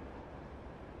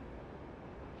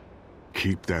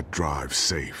 Keep that drive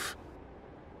safe.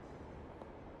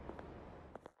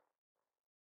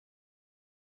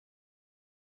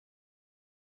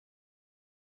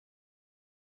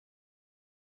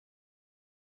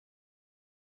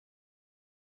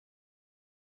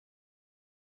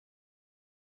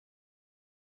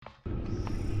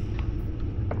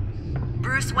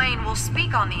 Bruce Wayne will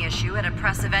speak on the issue at a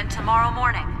press event tomorrow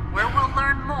morning, where we'll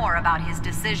learn more about his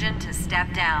decision to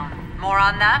step down. More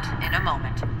on that in a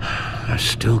moment. I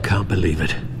still can't believe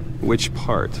it. Which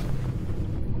part?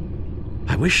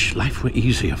 I wish life were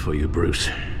easier for you, Bruce.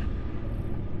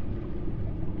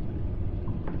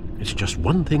 It's just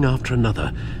one thing after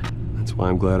another. That's why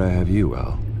I'm glad I have you,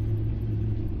 Al.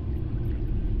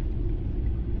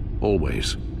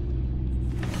 Always.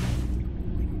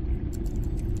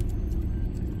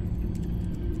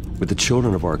 With the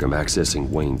children of Arkham accessing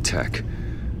Wayne Tech,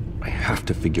 I have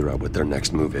to figure out what their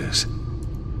next move is.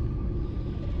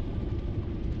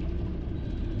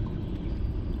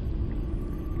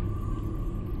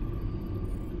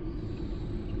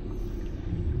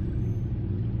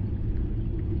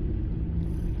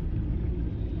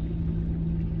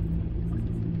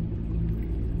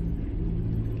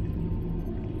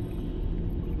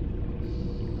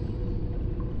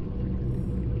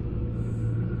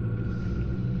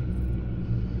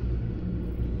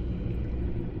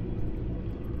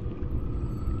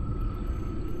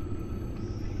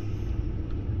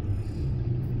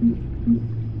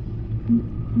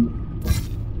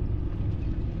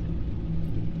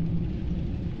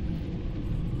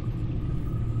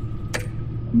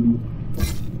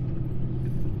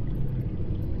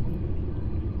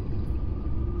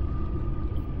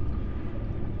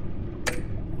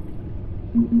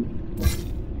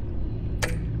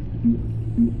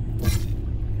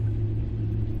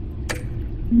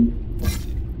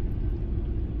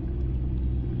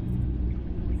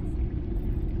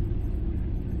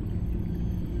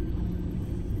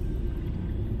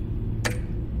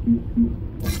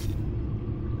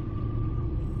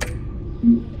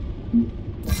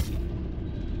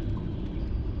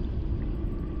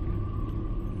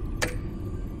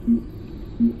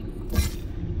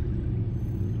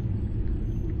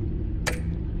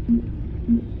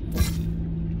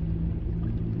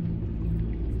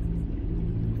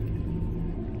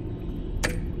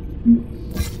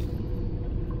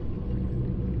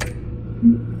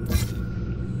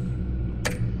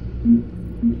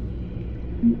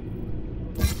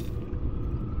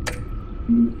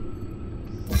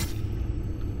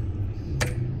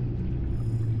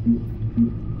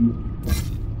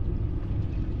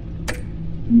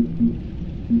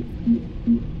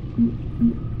 Bring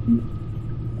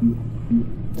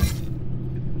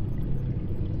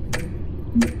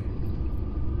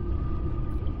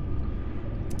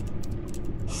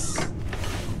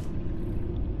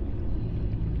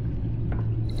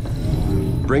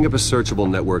up a searchable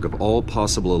network of all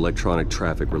possible electronic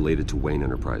traffic related to Wayne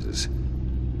Enterprises.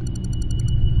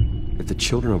 If the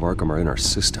children of Arkham are in our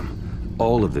system,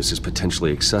 all of this is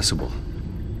potentially accessible.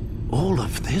 All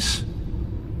of this?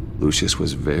 Lucius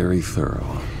was very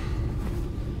thorough.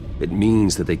 It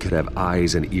means that they could have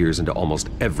eyes and ears into almost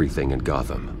everything in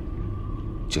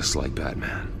Gotham. Just like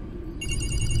Batman.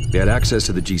 They had access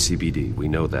to the GCPD, we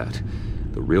know that.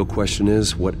 The real question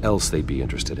is what else they'd be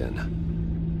interested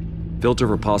in. Filter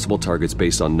for possible targets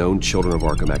based on known Children of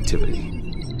Arkham activity.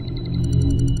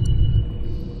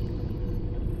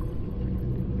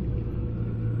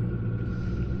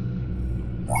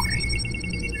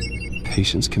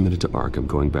 Patients committed to Arkham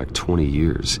going back 20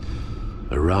 years.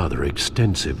 A rather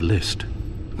extensive list.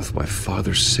 With my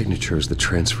father's signature as the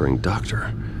transferring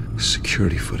doctor.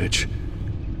 Security footage.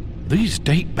 These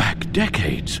date back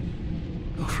decades.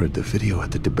 Alfred, the video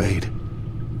at the debate.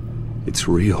 It's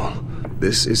real.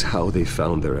 This is how they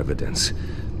found their evidence.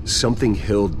 Something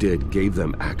Hill did gave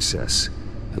them access.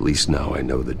 At least now I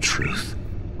know the truth.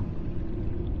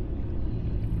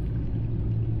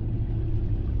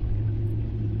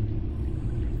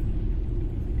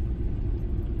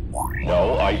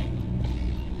 No,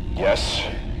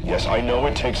 Yes, I know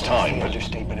it takes time, but...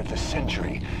 understatement of the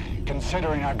century,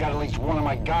 considering I've got at least one of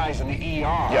my guys in the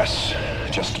ER. Yes,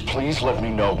 just please let me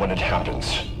know when it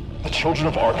happens. The children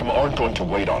of Arkham aren't going to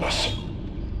wait on us.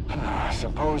 I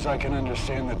suppose I can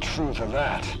understand the truth of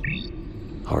that.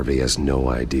 Harvey has no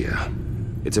idea.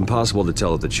 It's impossible to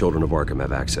tell if the children of Arkham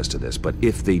have access to this, but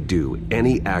if they do,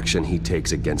 any action he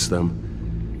takes against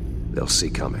them, they'll see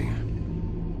coming.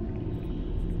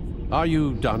 Are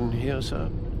you done here, sir?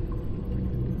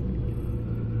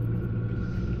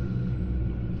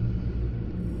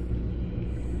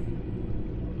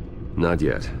 Not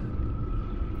yet.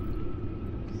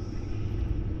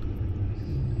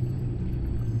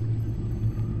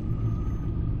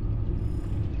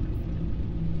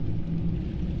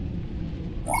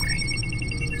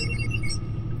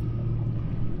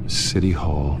 City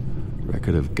Hall,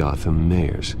 record of Gotham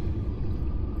mayors.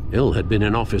 Hill had been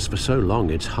in office for so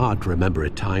long, it's hard to remember a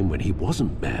time when he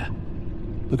wasn't mayor.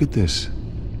 Look at this.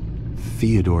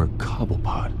 Theodore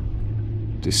Cobblepot.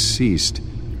 Deceased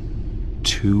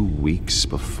 2 weeks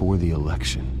before the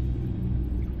election.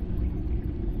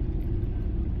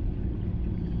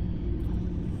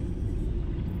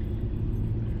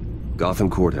 Gotham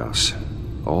Courthouse.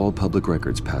 All public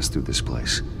records pass through this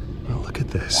place. Now look at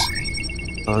this.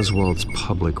 Oswald's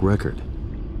public record.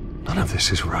 None of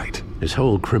this is right. His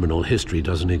whole criminal history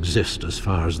doesn't exist as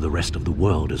far as the rest of the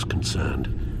world is concerned.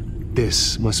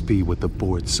 This must be what the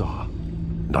board saw.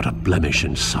 Not a blemish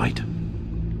in sight.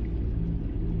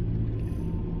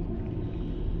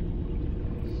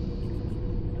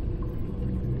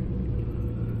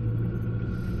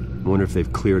 I wonder if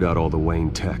they've cleared out all the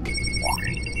Wayne tech.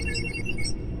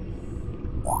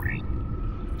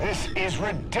 This is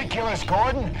ridiculous,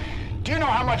 Gordon. Do you know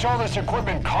how much all this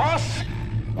equipment costs?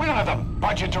 We don't have the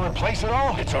budget to replace it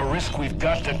all. It's a risk we've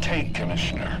got to take,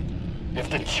 Commissioner. If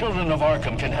the children of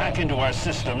Arkham can hack into our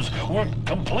systems, we're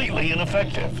completely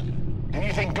ineffective. And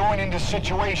you think going into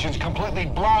situations completely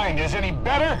blind is any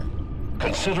better?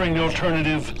 Considering the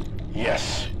alternative,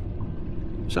 yes.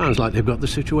 Sounds like they've got the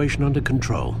situation under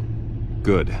control.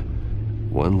 Good.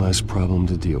 One less problem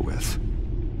to deal with.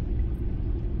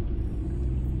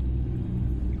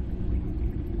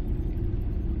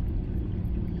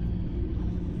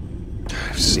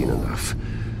 I've seen enough.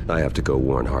 I have to go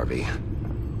warn Harvey.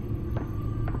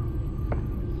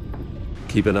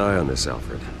 Keep an eye on this,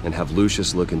 Alfred, and have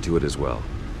Lucius look into it as well.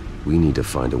 We need to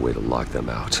find a way to lock them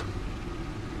out.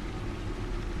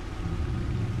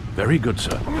 Very good,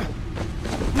 sir.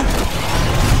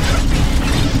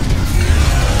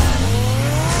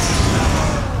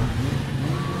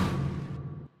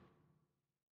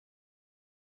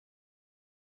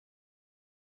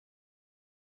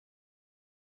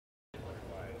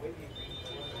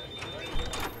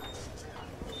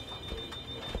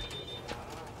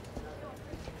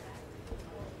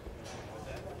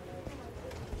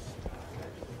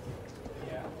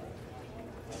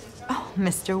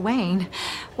 Mr. Wayne,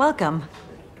 welcome.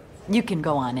 You can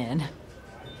go on in.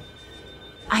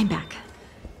 I'm back.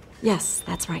 Yes,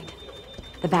 that's right.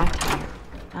 The back tire.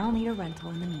 I'll need a rental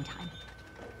in the meantime.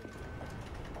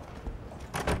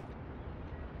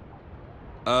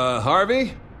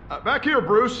 Harvey? Back here,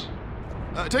 Bruce.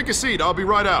 Take a seat. I'll be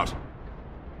right out.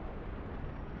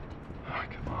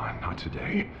 come on, not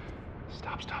today.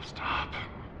 Stop.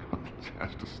 This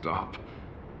has to stop.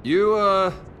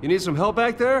 You need some help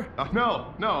back there?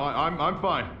 No, I'm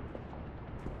fine.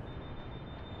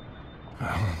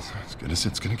 Well, it's as good as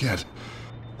it's gonna get.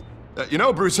 You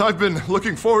know, Bruce, I've been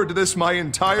looking forward to this my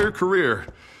entire career.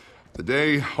 The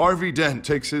day Harvey Dent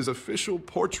takes his official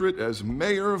portrait as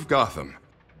mayor of Gotham.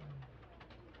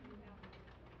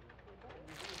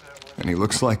 And he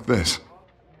looks like this.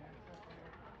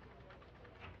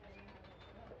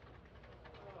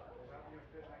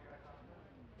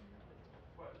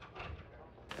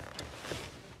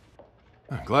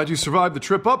 I'm glad you survived the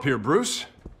trip up here, Bruce.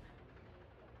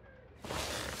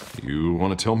 You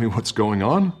want to tell me what's going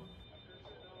on?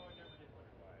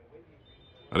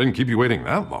 I didn't keep you waiting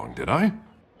that long, did I?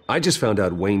 I just found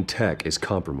out Wayne Tech is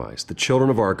compromised. The children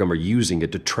of Arkham are using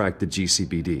it to track the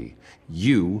GCPD.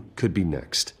 You could be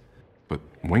next. But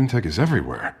Wayne Tech is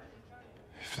everywhere.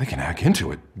 If they can hack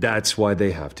into it... That's why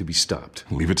they have to be stopped.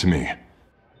 Leave it to me.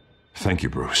 Thank you,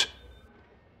 Bruce.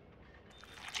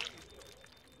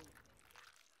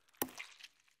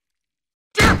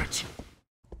 Damn it!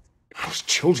 Those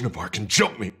children of Arkham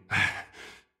jumped me.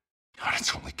 God,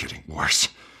 it's only getting worse.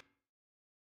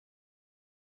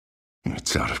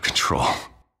 It's out of control.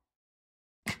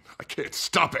 I can't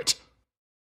stop it.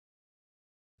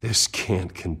 This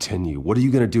can't continue. What are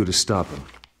you going to do to stop him?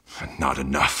 Not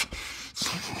enough.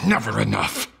 Never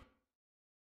enough.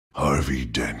 Harvey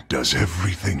Dent does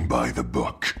everything by the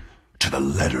book, to the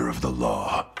letter of the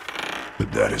law.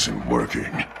 But that isn't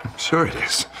working. Sure it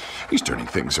is. He's turning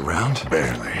things around.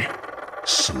 Barely.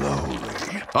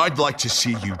 Slowly. I'd like to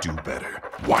see you do better.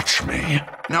 Watch me.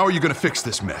 Now are you gonna fix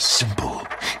this mess? Simple.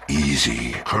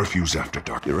 Easy. Curfews after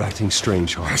dark. You're acting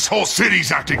strange, Harvey. This whole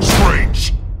city's acting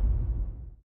strange!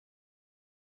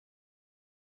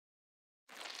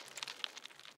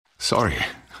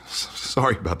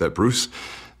 Sorry about that, Bruce.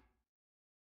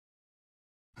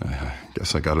 I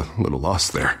guess I got a little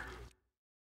lost there.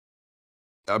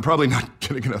 I'm probably not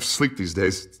getting enough sleep these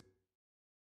days.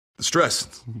 The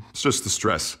stress. It's just the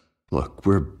stress. Look,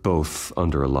 we're both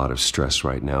under a lot of stress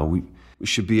right now. We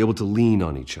should be able to lean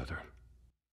on each other.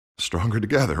 Stronger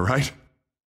together, right?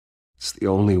 It's the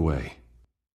only way.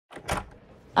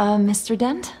 Mr.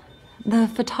 Dent? The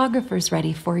photographer's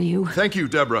ready for you. Thank you,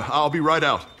 Deborah. I'll be right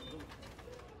out.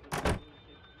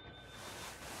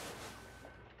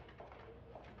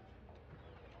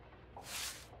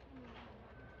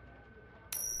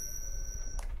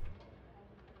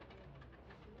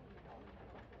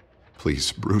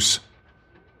 Please, Bruce.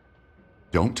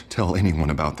 Don't tell anyone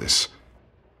about this.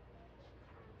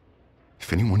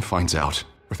 If anyone finds out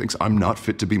or thinks I'm not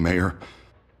fit to be mayor,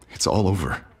 it's all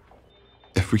over.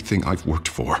 Everything I've worked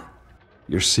for.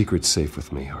 Your secret's safe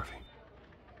with me, Harvey.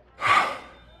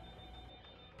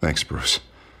 Thanks, Bruce.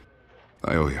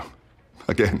 I owe you.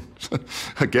 Again.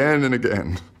 Again and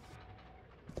again.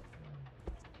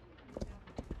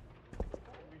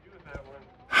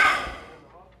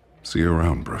 See you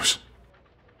around, Bruce.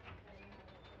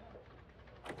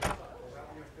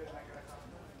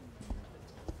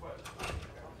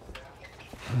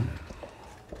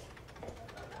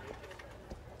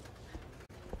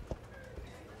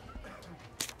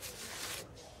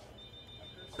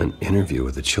 An interview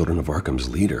with the Children of Arkham's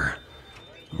leader.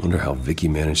 I wonder how Vicky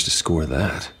managed to score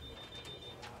that.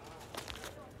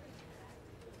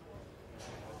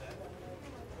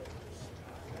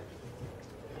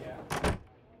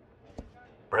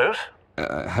 Bruce?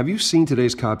 Have you seen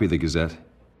today's copy of the Gazette?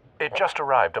 It just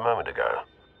arrived a moment ago.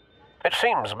 It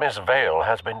seems Miss Vale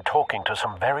has been talking to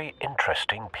some very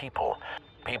interesting people.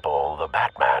 People the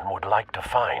Batman would like to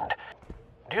find.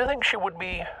 Do you think she would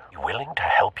be willing to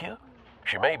help you?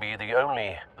 She may be the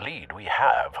only lead we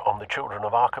have on the Children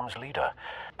of Arkham's leader.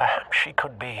 Perhaps she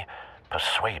could be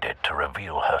persuaded to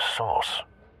reveal her source.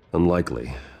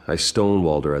 Unlikely. I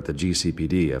stonewalled her at the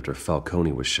GCPD after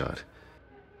Falcone was shot.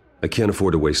 I can't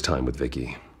afford to waste time with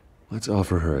Vicky. Let's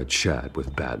offer her a chat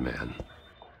with Batman.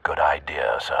 Good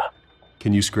idea, sir.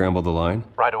 Can you scramble the line?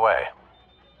 Right away.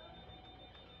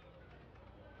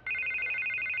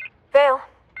 Vale.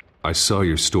 I saw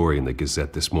your story in the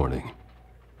Gazette this morning.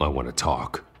 I want to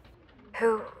talk.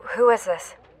 Who is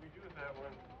this?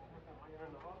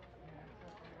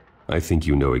 I think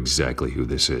you know exactly who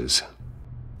this is.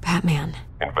 Batman.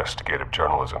 Investigative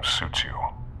journalism suits you.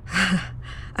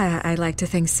 I like to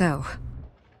think so.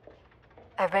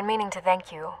 I've been meaning to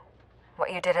thank you.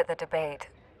 What you did at the debate.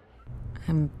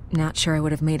 I'm not sure I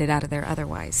would have made it out of there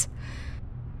otherwise.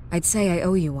 I'd say I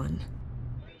owe you one.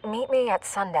 Meet me at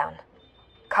sundown.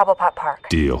 Cobblepot Park.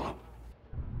 Deal.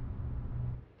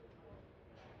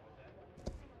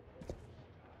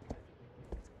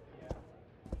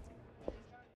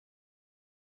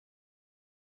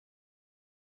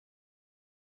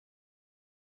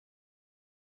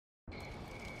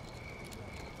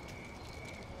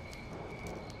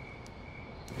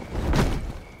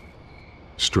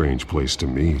 Strange place to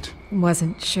meet.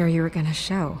 Wasn't sure you were gonna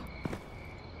show.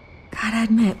 Gotta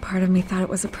admit, part of me thought it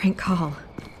was a prank call.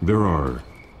 There are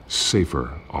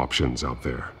safer options out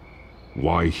there.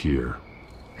 Why here?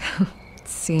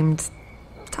 Seemed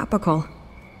topical.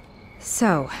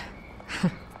 So,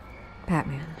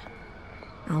 Batman.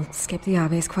 I'll skip the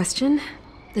obvious question.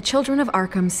 The children of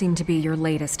Arkham seem to be your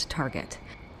latest target.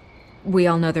 We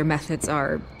all know their methods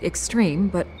are extreme,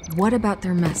 but what about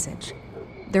their message?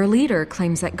 Their leader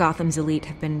claims that Gotham's elite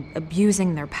have been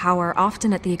abusing their power,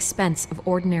 often at the expense of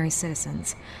ordinary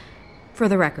citizens. For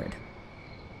the record,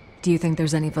 do you think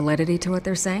there's any validity to what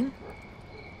they're saying?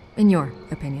 In your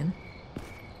opinion?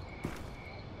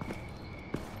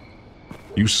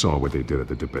 You saw what they did at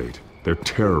the debate. They're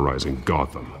terrorizing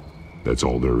Gotham. That's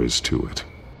all there is to it.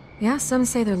 Yeah, some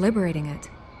say they're liberating it.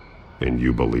 And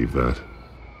you believe that?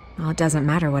 Well, it doesn't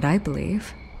matter what I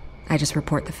believe. I just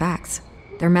report the facts.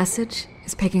 Their message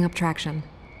is picking up traction,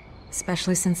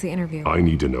 especially since the interview. I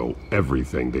need to know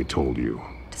everything they told you.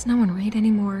 Does no one read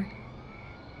anymore?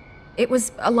 It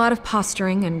was a lot of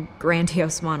posturing and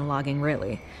grandiose monologuing,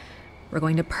 really. We're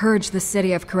going to purge the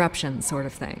city of corruption, sort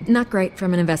of thing. Not great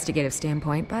from an investigative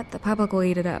standpoint, but the public will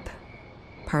eat it up.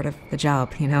 Part of the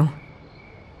job, you know?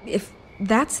 If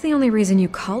that's the only reason you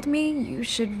called me, you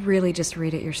should really just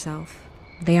read it yourself.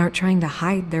 They aren't trying to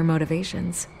hide their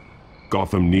motivations.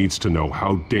 Gotham needs to know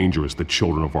how dangerous the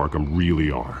children of Arkham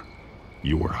really are.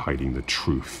 You are hiding the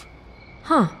truth.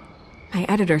 Huh. My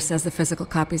editor says the physical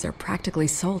copies are practically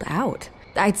sold out.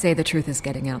 I'd say the truth is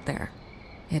getting out there.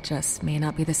 It just may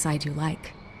not be the side you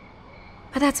like.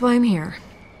 But that's why I'm here,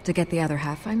 to get the other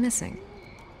half I'm missing.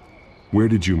 Where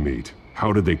did you meet?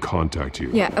 How did they contact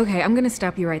you? Yeah, okay, I'm gonna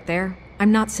stop you right there.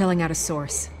 I'm not selling out a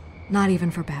source. Not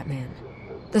even for Batman.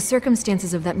 The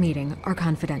circumstances of that meeting are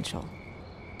confidential.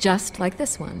 Just like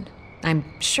this one. I'm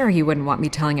sure you wouldn't want me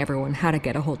telling everyone how to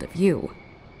get a hold of you.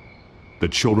 The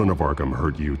children of Arkham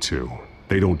hurt you too.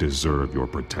 They don't deserve your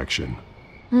protection.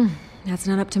 That's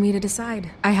not up to me to decide.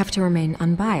 I have to remain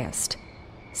unbiased.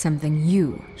 Something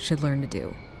you should learn to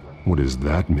do. What does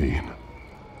that mean?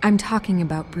 I'm talking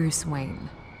about Bruce Wayne.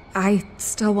 I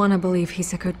still want to believe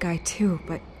he's a good guy too,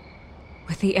 but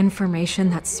with the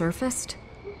information that surfaced,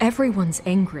 everyone's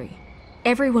angry.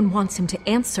 Everyone wants him to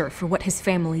answer for what his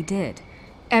family did.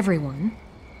 Everyone,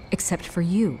 except for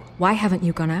you. Why haven't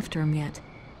you gone after him yet?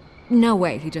 No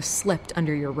way he just slipped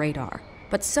under your radar.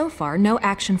 But so far, no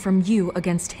action from you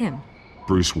against him.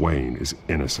 Bruce Wayne is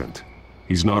innocent.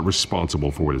 He's not responsible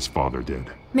for what his father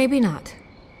did. Maybe not,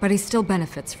 but he still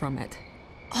benefits from it.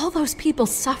 All those people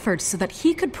suffered so that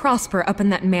he could prosper up in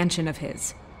that mansion of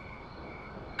his.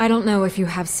 I don't know if you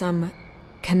have some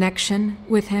connection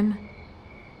with him.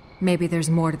 Maybe there's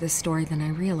more to this story than I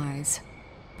realize.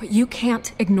 But you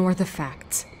can't ignore the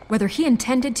facts. Whether he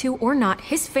intended to or not,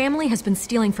 his family has been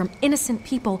stealing from innocent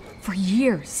people for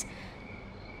years.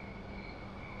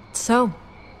 So,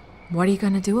 what are you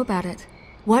gonna do about it?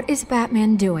 What is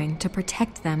Batman doing to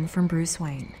protect them from Bruce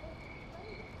Wayne?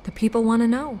 The people want to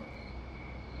know.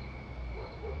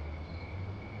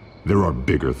 There are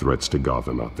bigger threats to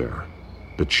Gotham out there.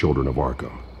 The children of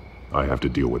Arkham. I have to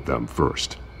deal with them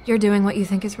first. You're doing what you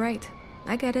think is right.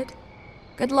 I get it.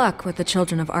 Good luck with the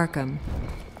children of Arkham.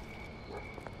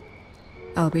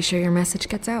 I'll be sure your message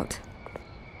gets out.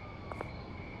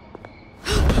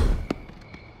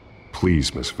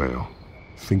 Please, Miss Vale.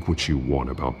 Think what you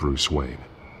want about Bruce Wayne.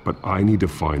 But I need to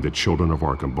find the children of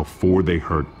Arkham before they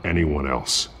hurt anyone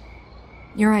else.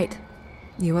 You're right.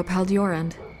 You upheld your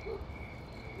end.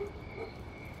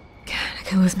 God, I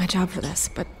could lose my job for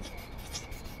this, but...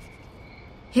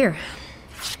 Here.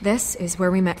 This is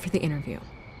where we met for the interview.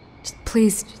 Just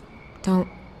please, don't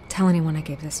tell anyone I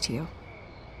gave this to you.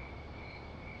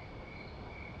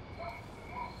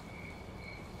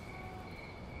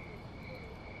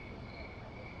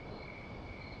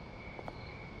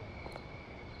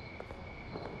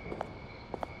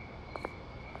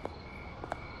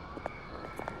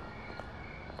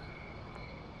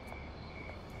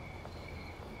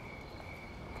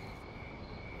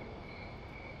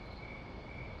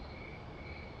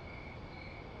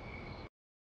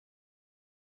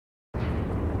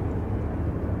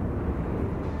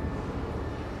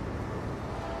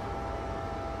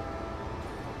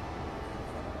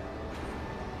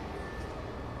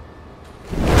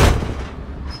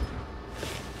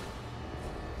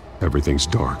 Everything's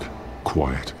dark,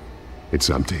 quiet. It's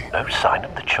empty. No sign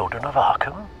of the children of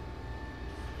Arkham?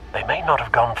 They may not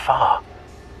have gone far.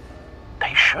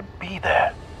 They should be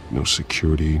there. No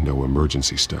security, no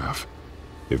emergency staff.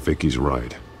 If Vicky's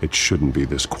right, it shouldn't be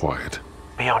this quiet.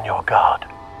 Be on your guard.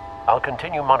 I'll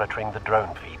continue monitoring the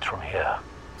drone feeds from here.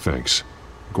 Thanks.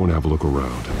 I'm going to have a look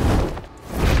around.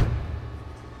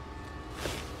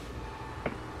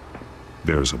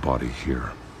 There's a body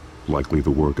here. Likely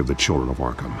the work of the children of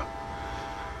Arkham.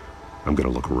 I'm gonna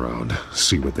look around,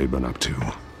 see what they've been up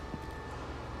to.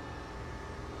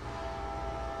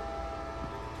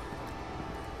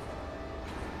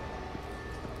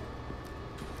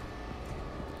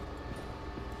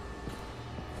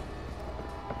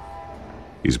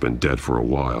 He's been dead for a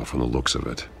while from the looks of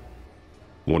it.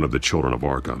 One of the children of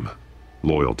Arkham.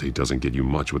 Loyalty doesn't get you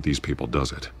much with these people,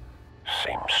 does it?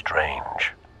 Seems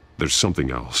strange. There's something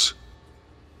else.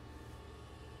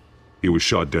 He was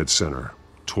shot dead center,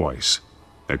 twice,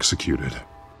 executed.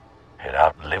 It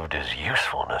outlived his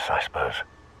usefulness, I suppose.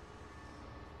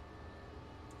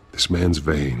 This man's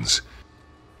veins,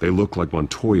 they look like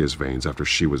Montoya's veins after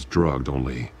she was drugged,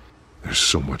 only they're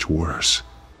so much worse.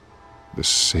 The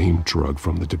same drug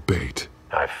from the debate.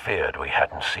 I feared we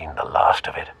hadn't seen the last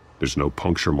of it. There's no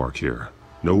puncture mark here,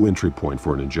 no entry point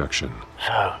for an injection.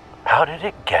 So, how did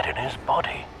it get in his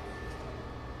body?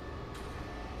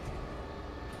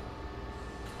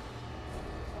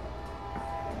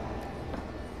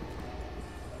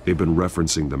 They've been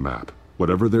referencing the map.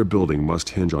 Whatever they're building must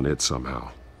hinge on it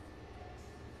somehow.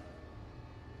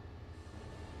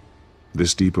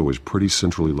 This depot is pretty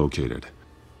centrally located.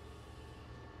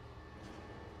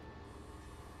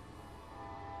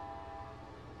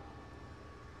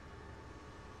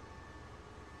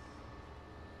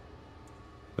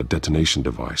 A detonation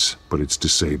device, but it's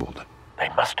disabled. They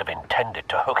must have intended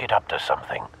to hook it up to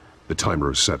something. The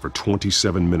timer is set for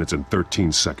 27 minutes and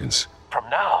 13 seconds. From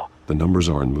now? The numbers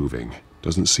aren't moving.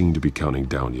 Doesn't seem to be counting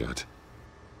down yet.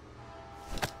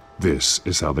 This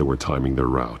is how they were timing their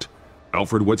route.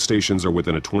 Alfred, what stations are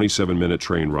within a 27-minute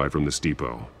train ride from this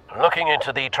depot? Looking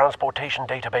into the transportation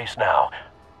database now.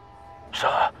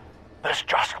 Sir, there's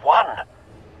just one.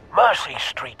 Mercy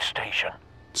Street Station.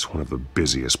 It's one of the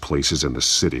busiest places in the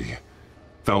city.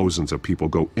 Thousands of people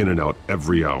go in and out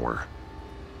every hour.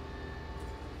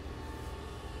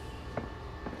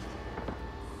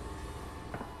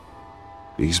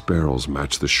 These barrels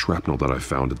match the shrapnel that I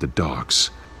found at the docks.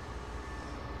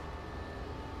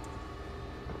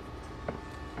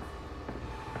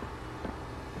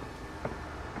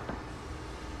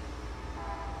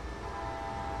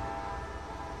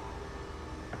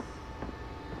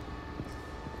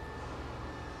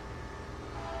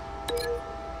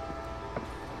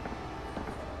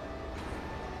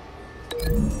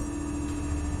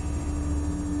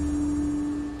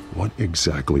 What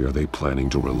exactly are they planning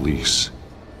to release?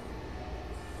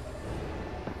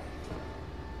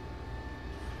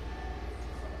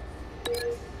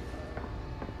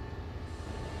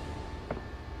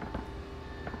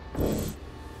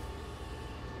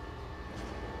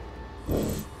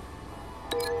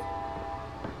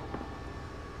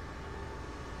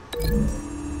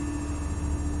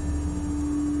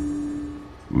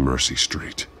 Mercy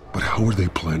Street. But how are they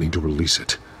planning to release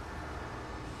it?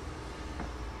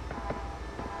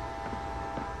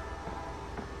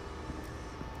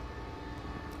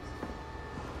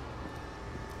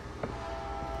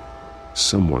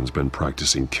 Someone's been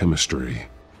practicing chemistry.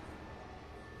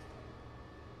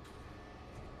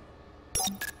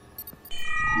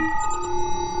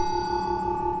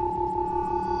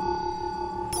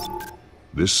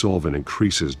 This solvent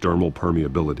increases dermal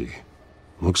permeability.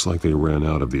 Looks like they ran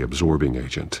out of the absorbing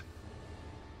agent.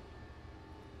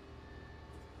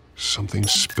 Something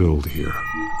spilled here.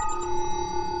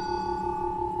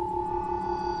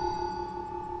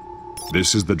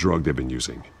 This is the drug they've been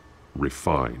using.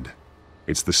 Refined.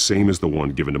 It's the same as the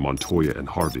one given to Montoya and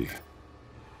Harvey.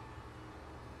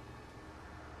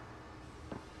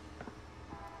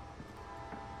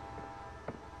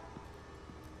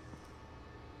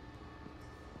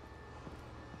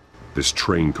 This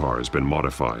train car has been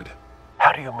modified.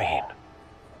 How do you mean?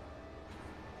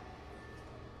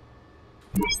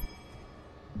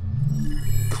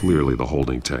 Clearly the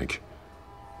holding tank.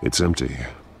 It's empty.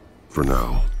 For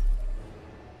now.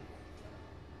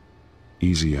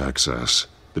 Easy access.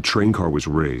 The train car was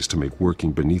raised to make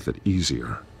working beneath it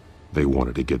easier. They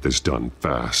wanted to get this done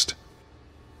fast.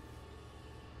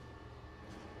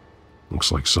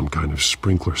 Looks like some kind of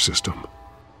sprinkler system.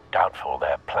 Doubtful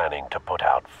they're planning to put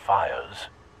out fires.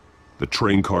 The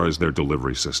train car is their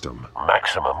delivery system.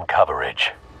 Maximum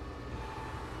coverage.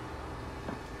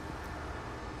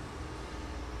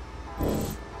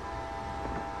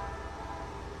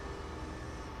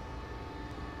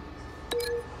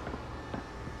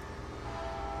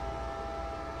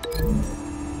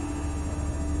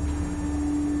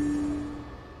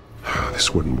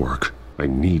 This wouldn't work. I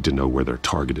need to know where their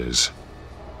target is.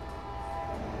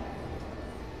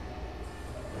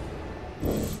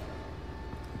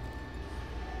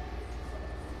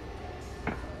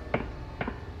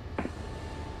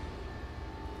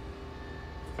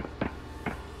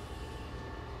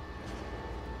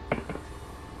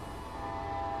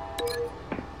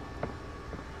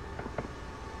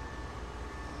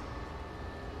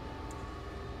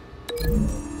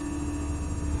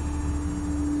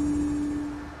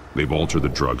 They've altered the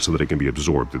drug so that it can be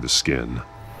absorbed through the skin.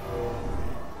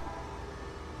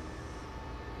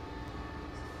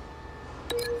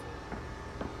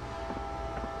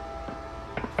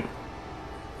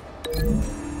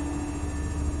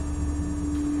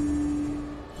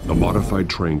 A modified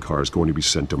train car is going to be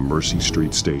sent to Mercy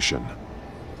Street Station.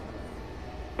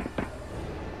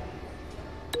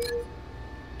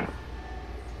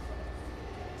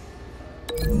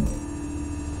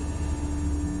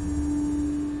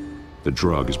 The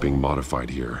drug is being modified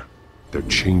here. They're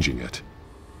changing it.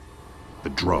 The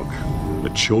drug. The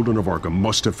children of Arkham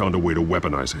must have found a way to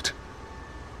weaponize it.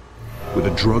 With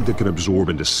a drug that can absorb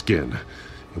into skin,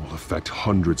 it will affect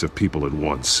hundreds of people at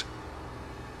once.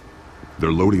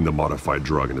 They're loading the modified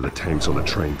drug into the tanks on the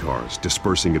train cars,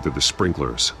 dispersing it through the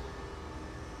sprinklers.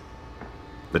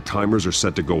 The timers are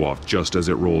set to go off just as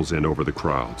it rolls in over the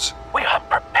crowds. We aren't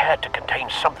prepared to contain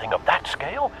something of that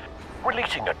scale.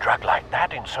 Releasing a drug like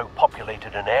that in so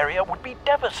populated an area would be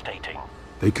devastating.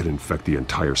 They could infect the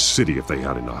entire city if they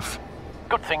had enough.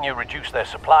 Good thing you reduced their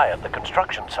supply at the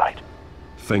construction site.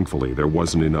 Thankfully, there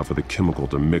wasn't enough of the chemical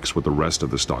to mix with the rest of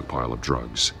the stockpile of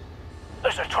drugs.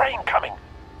 There's a train coming.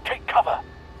 Take cover.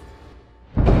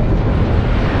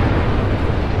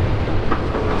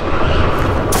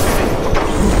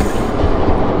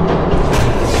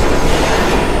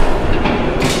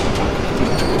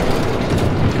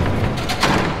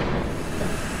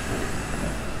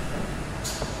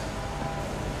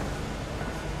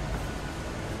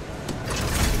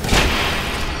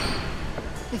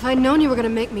 If I'd known you were gonna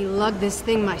make me lug this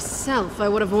thing myself, I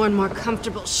would have worn more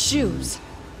comfortable shoes.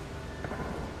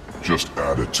 Just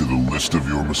add it to the list of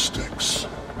your mistakes.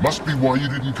 Must be why you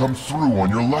didn't come through on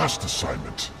your last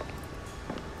assignment.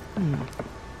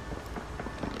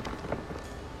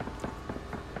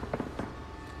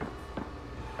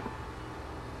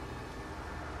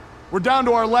 We're down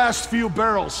to our last few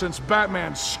barrels since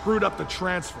Batman screwed up the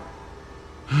transfer.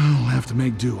 We'll have to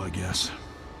make do, I guess.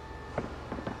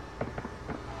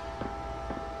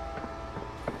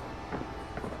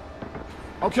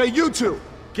 Okay, you two,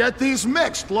 get these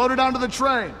mixed, loaded onto the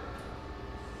train.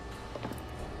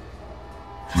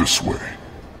 This way.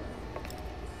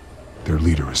 Their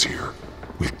leader is here,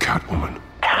 with Catwoman.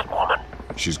 Catwoman?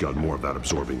 She's got more of that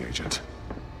absorbing agent.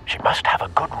 She must have a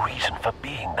good reason for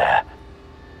being there.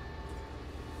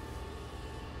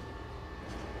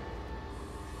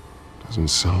 Doesn't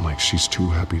sound like she's too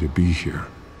happy to be here.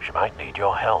 She might need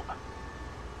your help.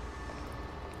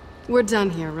 We're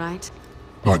done here, right?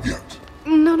 Not yet.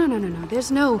 No.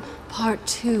 There's no part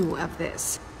 2 of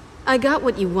this. I got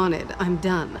what you wanted. I'm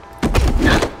done.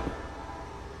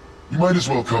 You might as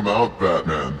well come out,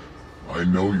 Batman. I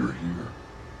know you're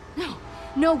here.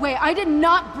 No way. I did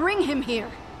not bring him here.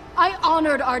 I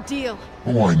honored our deal.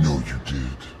 Oh, I know you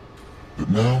did. But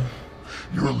now,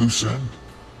 you're a loose end.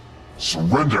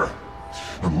 Surrender!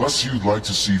 Unless you'd like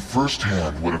to see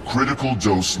firsthand what a critical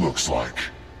dose looks like.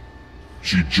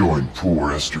 She joined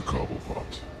poor Esther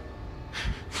Cobblepot.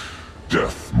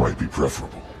 Death might be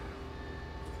preferable.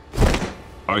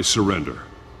 I surrender.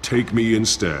 Take me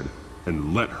instead,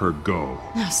 and let her go.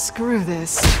 Oh, screw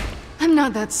this. I'm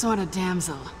not that sort of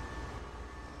damsel.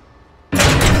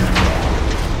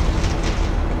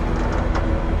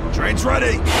 Train's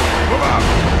ready! Move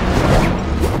out!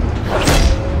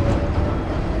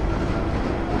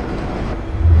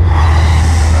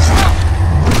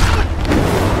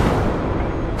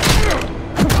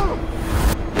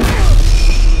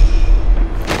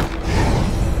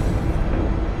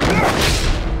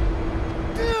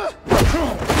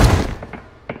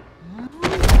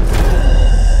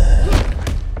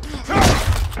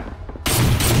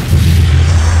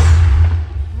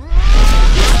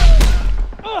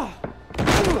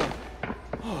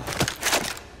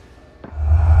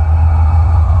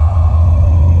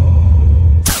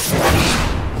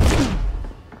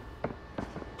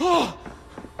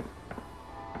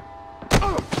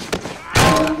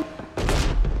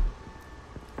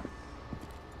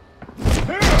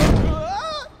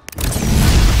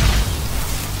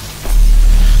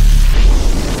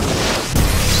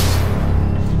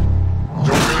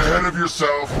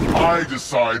 I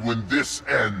decide when this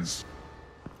ends.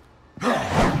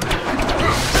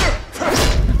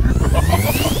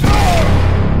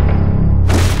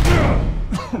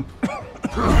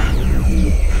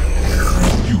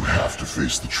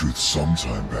 face the truth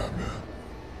sometime, Batman.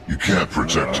 You can't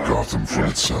protect Gotham from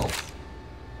itself.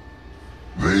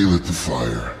 They lit the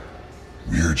fire.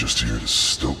 We're just here to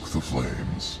stoke the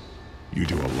flames. You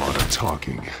do a lot of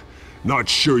talking. Not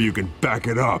sure you can back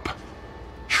it up.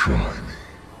 Try me.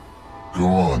 Go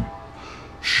on.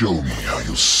 Show me how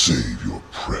you'll save your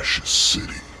precious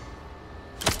city.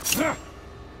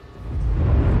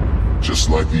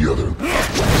 Just like the other.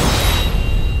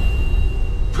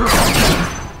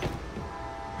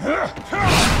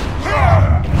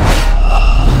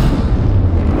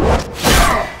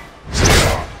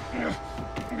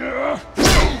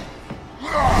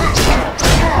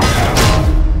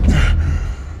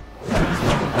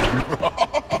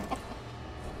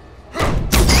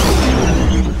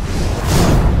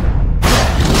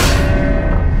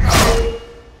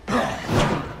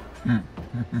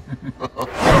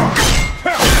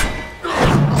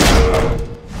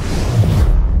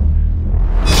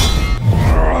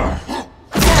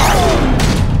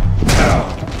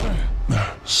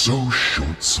 So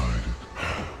short-sighted.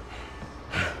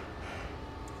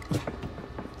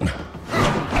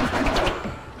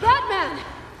 Batman!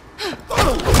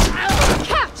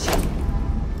 Catch!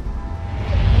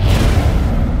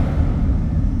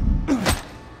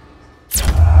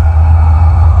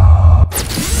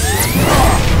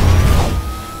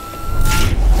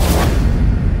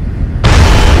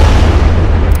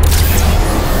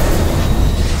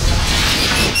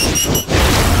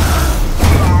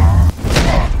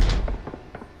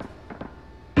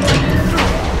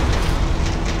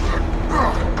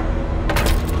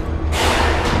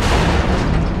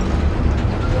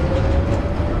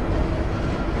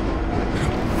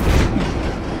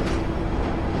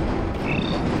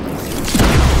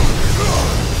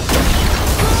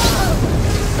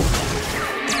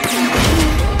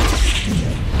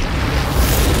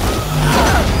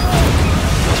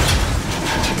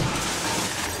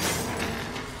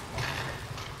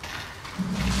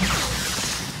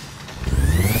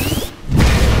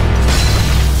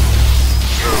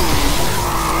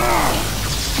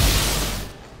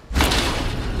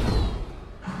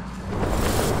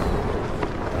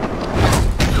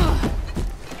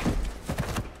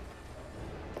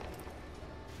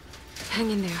 Hang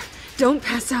in there. Don't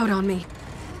pass out on me.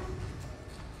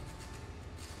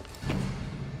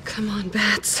 Come on,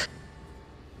 Bats.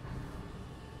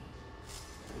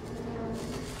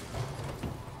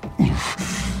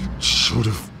 Should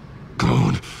have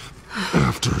gone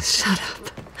after. Shut up.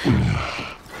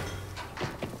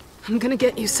 I'm gonna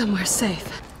get you somewhere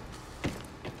safe.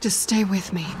 Just stay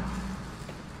with me.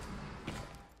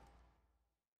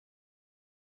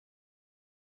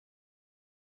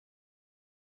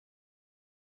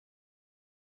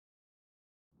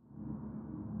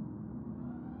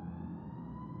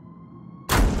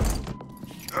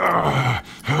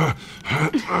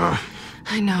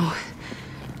 I know.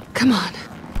 Come on.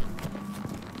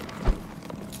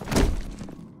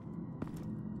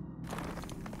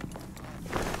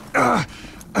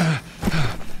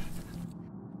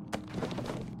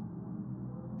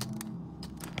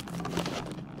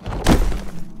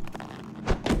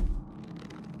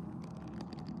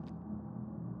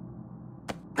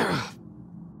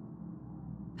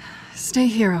 Stay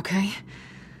here, okay?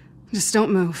 Just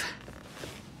don't move.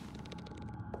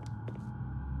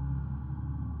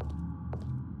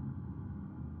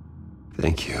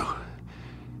 Thank you,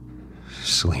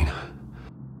 Selina.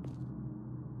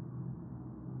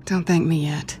 Don't thank me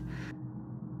yet.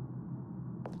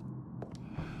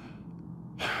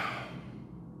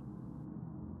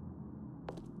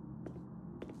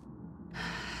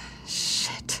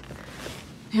 Shit.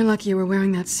 You're lucky you were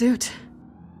wearing that suit.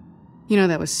 You know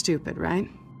that was stupid, right?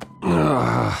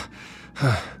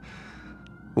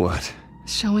 What?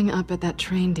 Showing up at that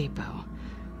train depot.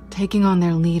 Taking on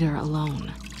their leader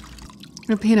alone.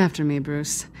 Repeat after me,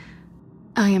 Bruce.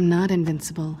 I am not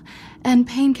invincible, and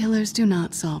painkillers do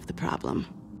not solve the problem.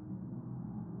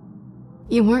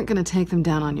 You weren't gonna take them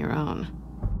down on your own.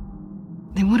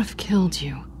 They would have killed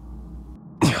you.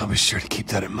 I'll be sure to keep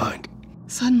that in mind.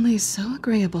 Suddenly so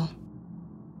agreeable.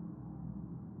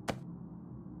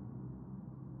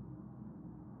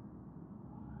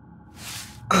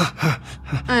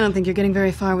 I don't think you're getting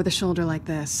very far with a shoulder like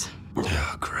this.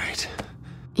 Oh, great.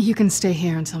 You can stay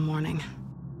here until morning.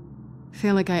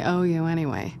 Feel like I owe you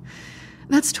anyway.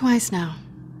 That's twice now.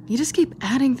 You just keep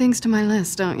adding things to my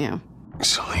list, don't you?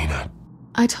 Selina.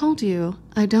 I told you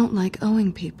I don't like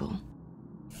owing people.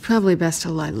 Probably best to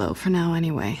lie low for now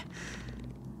anyway.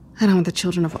 I don't want the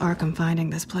children of Arkham finding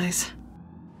this place.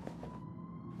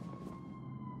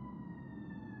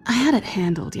 I had it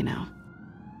handled, you know.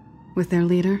 With their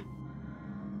leader.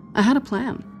 I had a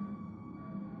plan.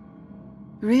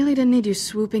 Really didn't need you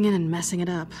swooping in and messing it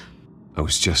up. I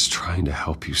was just trying to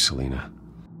help you, Selena.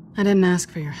 I didn't ask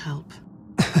for your help.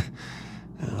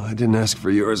 Well, I didn't ask for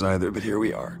yours either, but here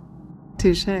we are.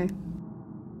 Touché.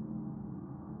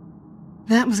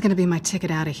 That was gonna be my ticket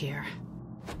out of here.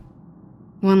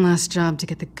 One last job to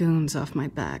get the goons off my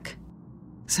back.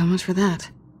 So much for that.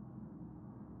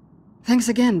 Thanks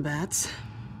again, Bats.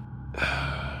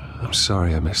 I'm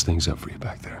sorry I messed things up for you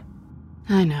back there.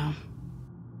 I know.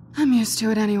 I'm used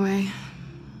to it anyway.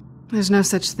 There's no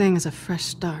such thing as a fresh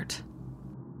start.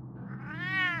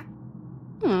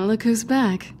 Oh, look who's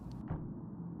back.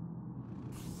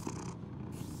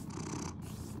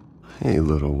 Hey,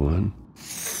 little one.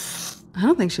 I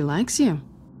don't think she likes you.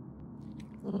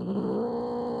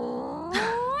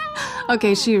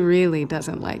 Okay, she really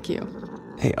doesn't like you.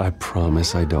 Hey, I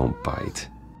promise I don't bite.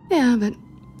 Yeah, but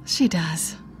she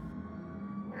does.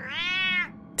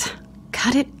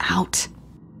 Cut it out.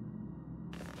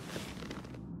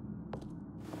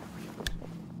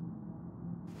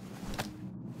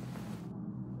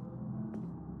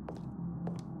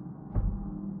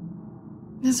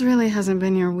 This really hasn't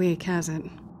been your week, has it?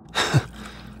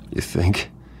 You think?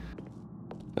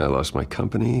 I lost my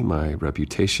company, my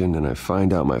reputation, and I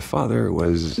find out my father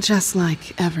was... Just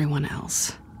like everyone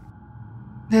else.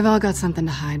 They've all got something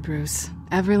to hide, Bruce.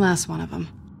 Every last one of them.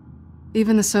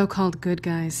 Even the so-called good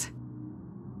guys.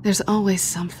 There's always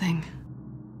something.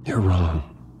 You're wrong.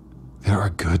 There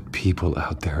are good people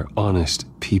out there, honest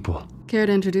people. Care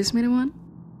to introduce me to one?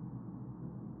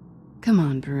 Come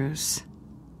on, Bruce.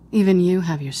 Even you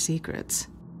have your secrets.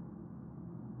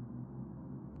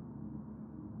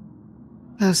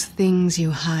 Those things you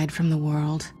hide from the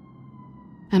world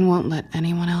and won't let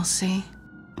anyone else see.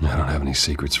 I don't have any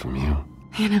secrets from you.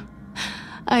 You know,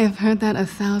 I have heard that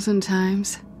 1,000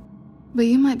 times, but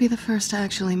you might be the first to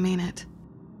actually mean it.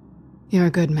 You're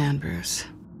a good man, Bruce.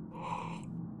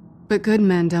 But good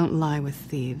men don't lie with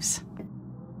thieves.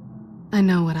 I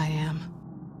know what I am.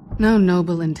 No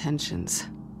noble intentions.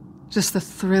 Just the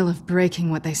thrill of breaking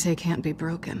what they say can't be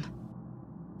broken.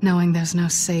 Knowing there's no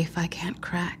safe I can't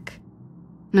crack.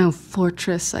 No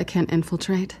fortress I can't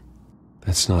infiltrate.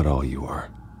 That's not all you are.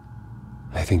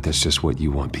 I think that's just what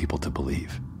you want people to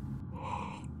believe.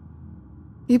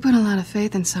 You put a lot of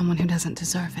faith in someone who doesn't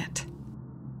deserve it.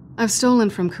 I've stolen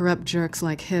from corrupt jerks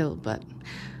like Hill, but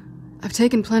I've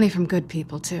taken plenty from good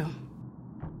people, too.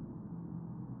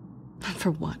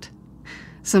 For what?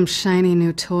 Some shiny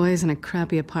new toys and a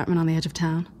crappy apartment on the edge of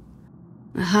town?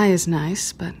 The high is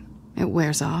nice, but it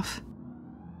wears off.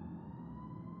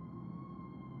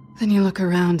 Then you look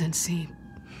around and see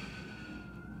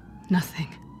nothing.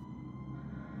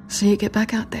 So you get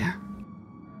back out there.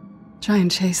 Try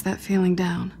and chase that feeling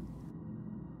down.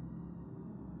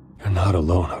 You're not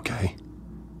alone, okay?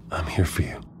 I'm here for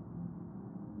you.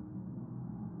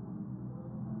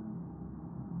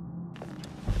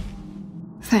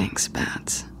 Thanks,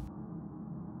 Bats.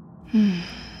 I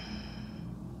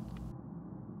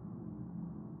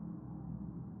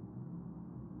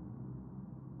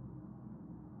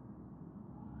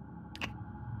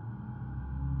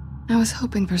was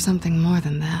hoping for something more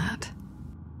than that.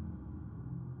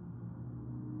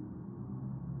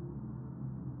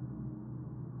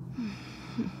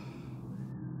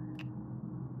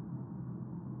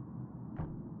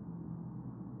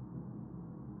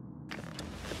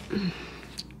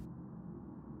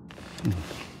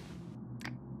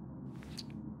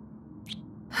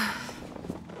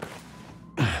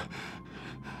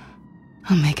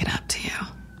 I'll make it up to you.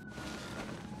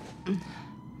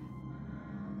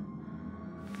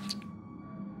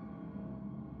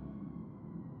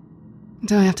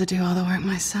 Do I have to do all the work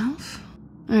myself?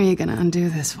 Or are you gonna undo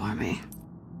this for me?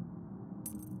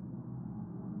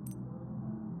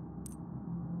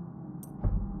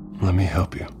 Let me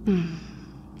help you.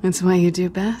 It's what you do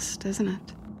best, isn't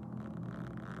it?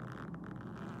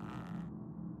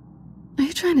 Are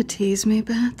you trying to tease me,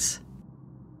 Bats?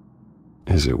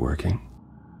 Is it working?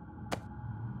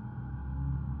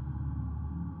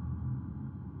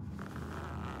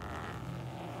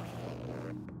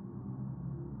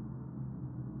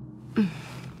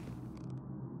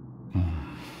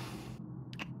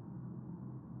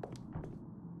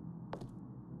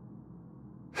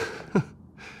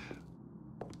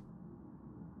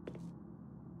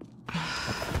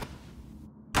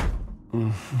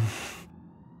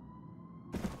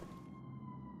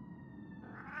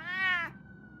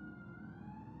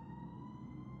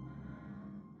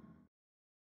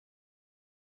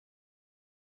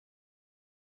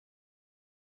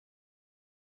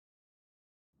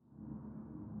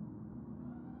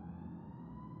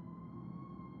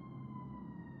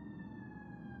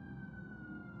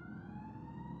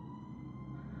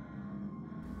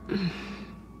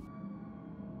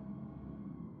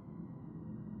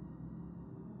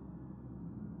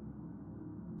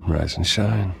 Rise and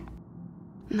shine.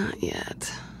 Not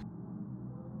yet.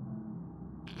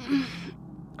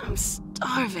 I'm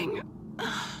starving.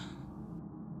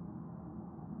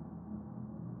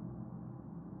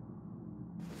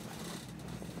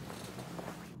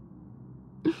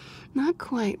 Not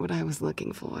quite what I was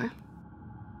looking for.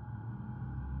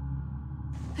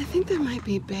 I think there might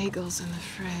be bagels in the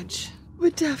fridge.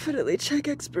 Would definitely check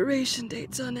expiration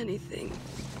dates on anything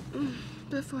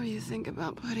before you think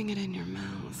about putting it in your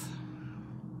mouth.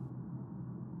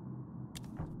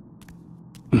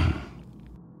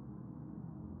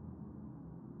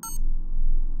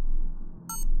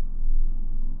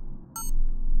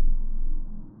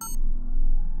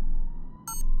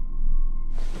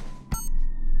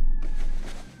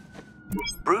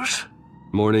 Bruce?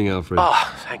 Morning, Alfred.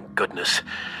 Oh, thank goodness.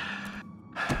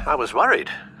 I was worried.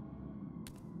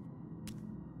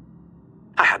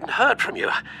 I hadn't heard from you.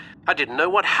 I didn't know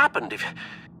what happened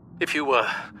if you were...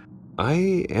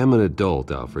 I am an adult,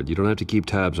 Alfred. You don't have to keep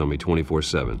tabs on me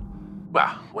 24/7. Well,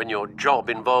 when your job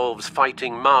involves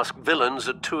fighting masked villains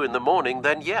at 2 in the morning,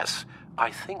 then yes, I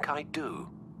think I do.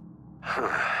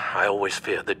 I always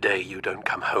fear the day you don't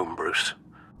come home, Bruce.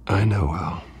 I know,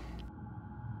 Al.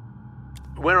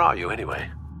 Where are you, anyway?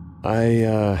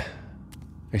 I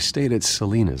stayed at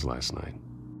Selena's last night.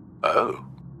 Oh.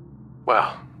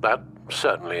 Well, that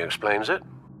certainly explains it.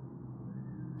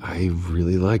 I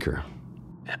really like her.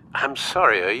 I'm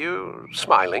sorry, are you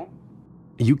smiling?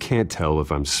 You can't tell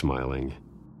if I'm smiling.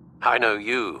 I know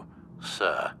you,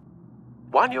 sir.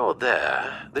 While you're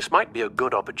there, this might be a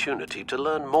good opportunity to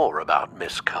learn more about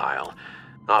Miss Kyle.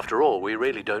 After all, we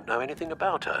really don't know anything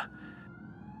about her.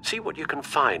 See what you can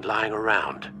find lying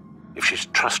around. If she's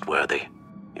trustworthy,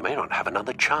 you may not have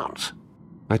another chance.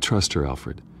 I trust her,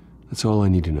 Alfred. That's all I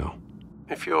need to know.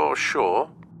 If you're sure,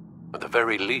 at the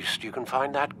very least, you can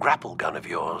find that grapple gun of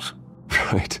yours.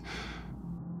 Right.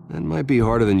 That might be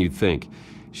harder than you'd think.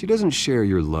 She doesn't share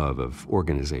your love of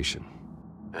organization.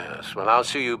 Yes, well, I'll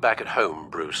see you back at home,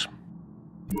 Bruce.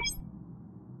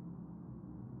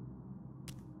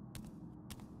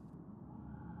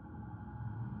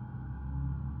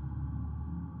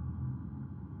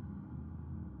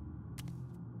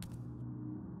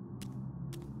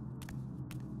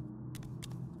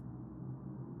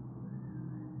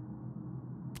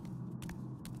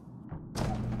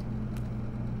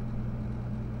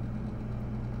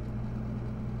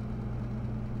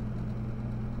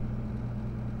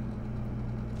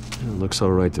 It looks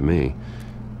all right to me.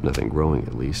 Nothing growing,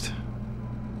 at least.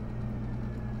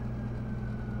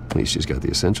 At least she's got the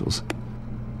essentials.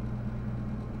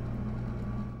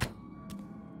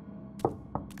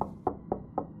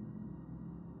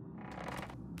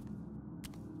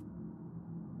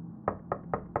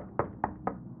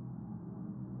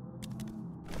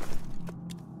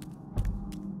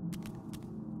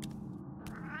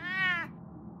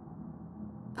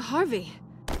 Harvey.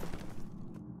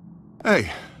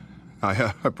 Hey,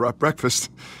 I brought breakfast.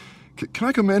 Can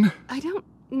I come in? I don't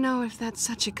know if that's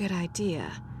such a good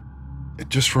idea.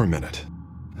 Just for a minute.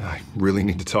 I really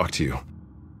need to talk to you.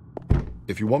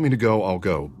 If you want me to go, I'll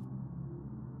go.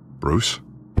 Bruce?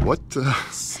 What,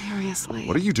 Seriously.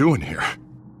 What are you doing here?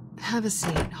 Have a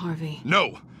seat, Harvey.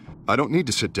 No! I don't need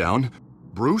to sit down.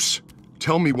 Bruce,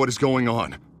 tell me what is going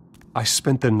on. I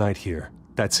spent the night here.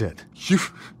 That's it. You...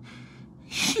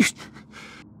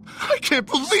 I can't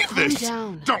believe this!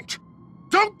 Calm down.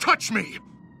 Don't touch me!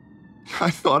 I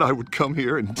thought I would come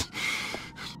here and...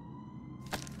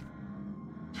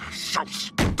 So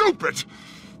stupid!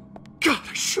 God,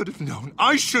 I should have known.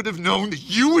 I should have known that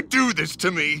you would do this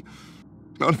to me.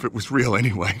 None of it was real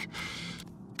anyway.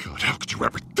 God, how could you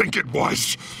ever think it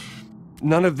was?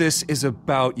 None of this is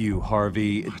about you,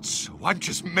 Harvey. So I'm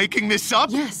just making this up?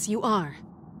 Yes, you are.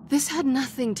 This had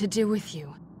nothing to do with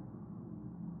you.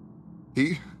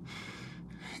 He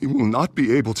will not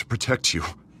be able to protect you.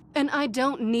 And I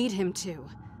don't need him to.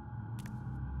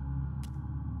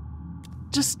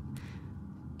 Just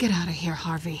get out of here,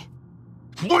 Harvey.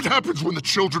 What happens when the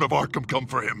children of Arkham come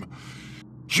for him?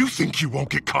 You think you won't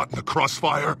get caught in the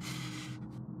crossfire?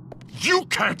 You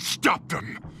can't stop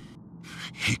them!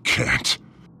 He can't.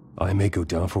 I may go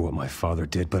down for what my father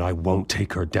did, but I won't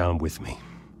take her down with me.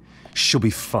 She'll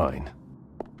be fine.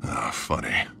 Ah,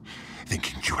 funny.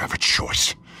 Thinking you have a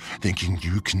choice. Thinking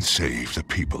you can save the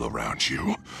people around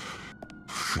you.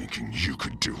 Thinking you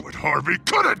could do what Harvey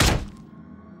couldn't!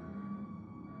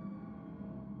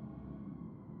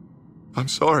 I'm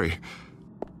sorry.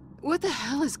 What the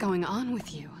hell is going on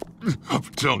with you? Up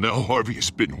until now, Harvey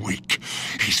has been weak.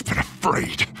 He's been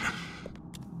afraid.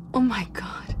 Oh my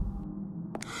god.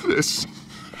 This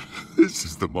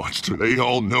is the monster they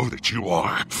all know that you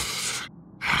are.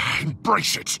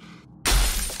 Embrace it.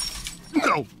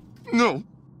 No.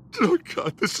 Oh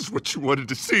God, this is what you wanted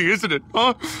to see, isn't it,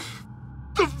 huh?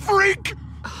 The freak!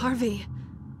 Harvey.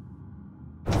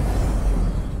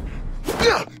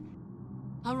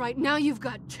 All right, now you've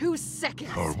got 2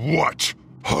 seconds. Or what?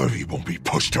 Harvey won't be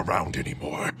pushed around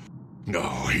anymore. No,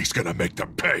 he's gonna make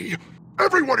them pay.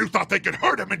 Everyone who thought they could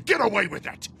hurt him and get away with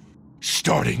it.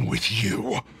 Starting with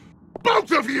you.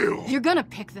 Both of you! You're gonna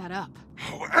pick that up.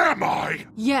 Oh, am I?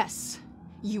 Yes,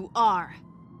 you are.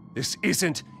 This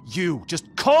isn't you.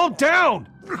 Just calm down!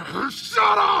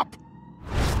 Shut up!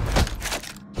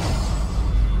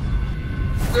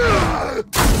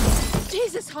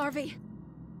 Jesus, Harvey.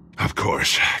 Of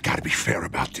course, gotta be fair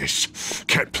about this.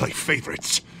 Can't play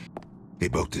favorites. They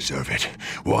both deserve it,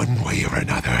 one way or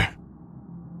another.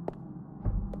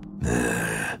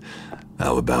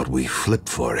 How about we flip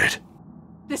for it?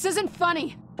 This isn't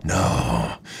funny.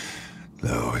 No,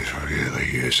 it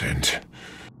really isn't.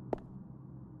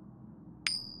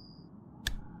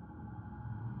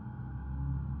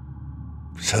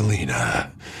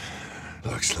 Selena,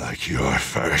 looks like you're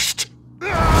first.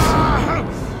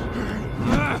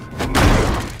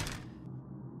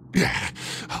 Yeah,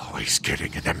 always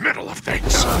getting in the middle of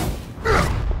things.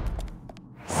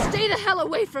 Stay the hell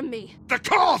away from me. The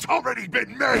call's already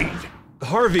been made!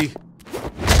 Harvey!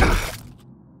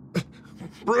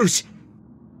 Bruce!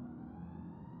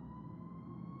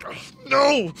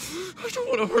 No! I don't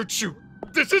want to hurt you!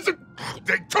 This isn't...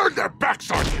 They turned their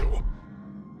backs on you!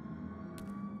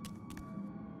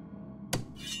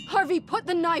 Harvey, put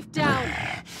the knife down!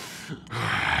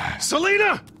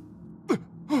 Selena!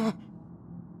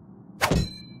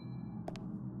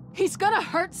 He's gonna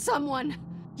hurt someone!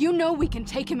 You know we can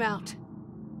take him out.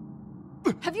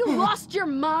 Have you lost your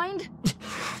mind?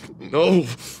 No.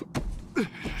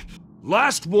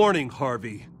 Last warning,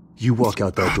 Harvey. You walk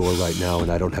out that door right now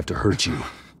and I don't have to hurt you.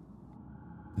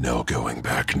 No going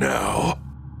back now.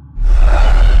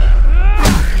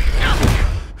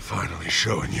 Finally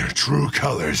showing your true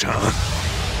colors, huh?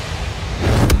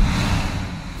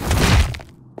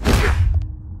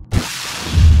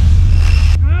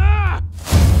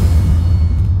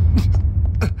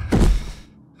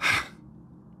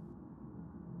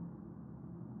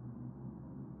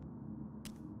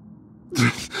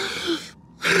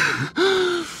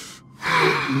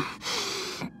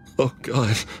 Oh,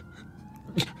 God.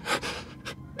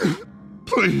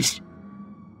 Please.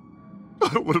 I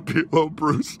don't want to be alone,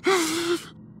 Bruce.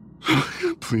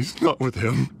 Please, not with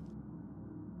him.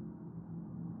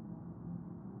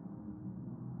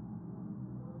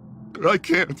 But I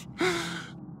can't.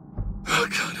 Oh,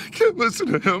 God, I can't listen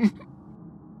to him.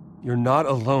 You're not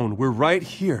alone. We're right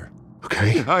here.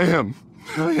 Okay? I am.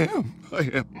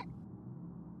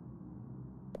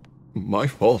 My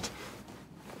fault.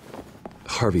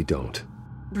 Harvey, don't.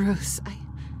 Bruce,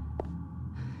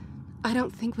 I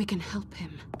don't think we can help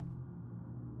him.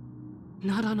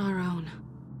 Not on our own.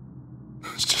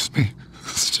 It's just me.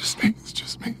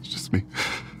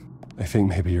 I think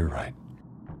maybe you're right.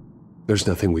 There's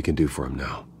nothing we can do for him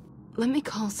now. Let me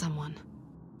call someone.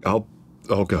 I'll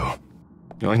go.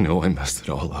 I know I messed it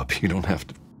all up. You don't have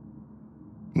to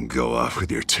go off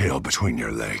with your tail between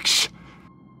your legs.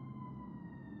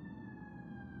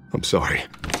 I'm sorry.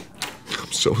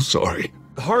 I'm so sorry.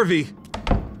 Harvey!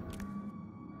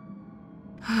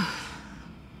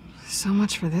 So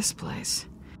much for this place.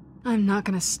 I'm not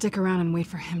gonna stick around and wait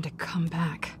for him to come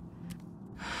back.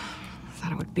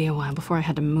 Thought it would be a while before I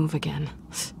had to move again.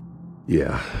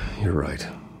 Yeah, you're right.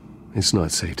 It's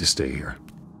not safe to stay here.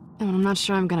 And I'm not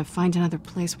sure I'm gonna find another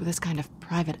place with this kind of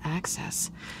private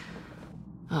access.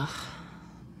 Ugh.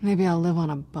 Maybe I'll live on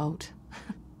a boat.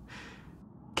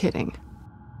 Kidding.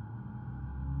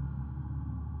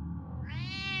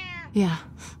 Yeah,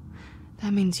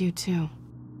 that means you too.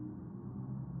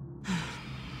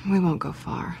 We won't go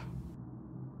far.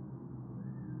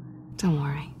 Don't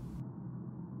worry.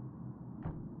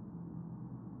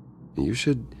 You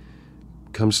should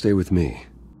come stay with me.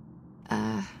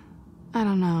 I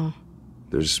don't know.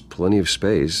 There's plenty of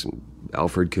space.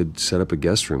 Alfred could set up a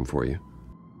guest room for you.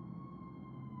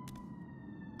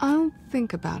 I'll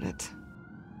think about it.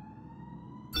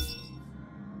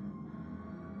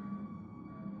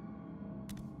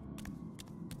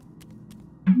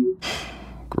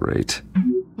 Great.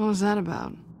 What was that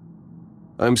about?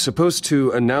 I'm supposed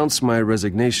to announce my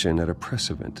resignation at a press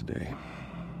event today.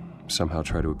 Somehow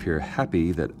try to appear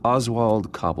happy that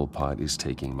Oswald Cobblepot is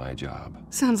taking my job.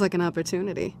 Sounds like an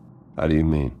opportunity. How do you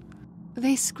mean?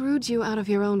 They screwed you out of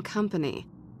your own company.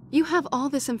 You have all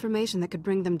this information that could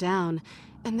bring them down,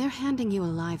 and they're handing you a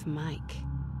live mic.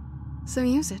 So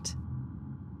use it.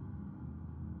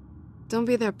 Don't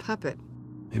be their puppet.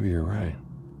 Maybe you're right.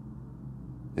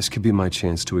 This could be my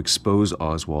chance to expose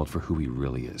Oswald for who he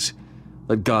really is.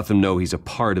 Let Gotham know he's a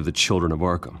part of the Children of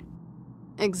Arkham.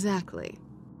 Exactly.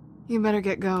 You better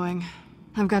get going.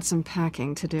 I've got some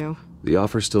packing to do. The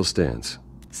offer still stands.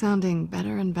 Sounding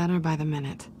better and better by the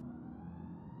minute.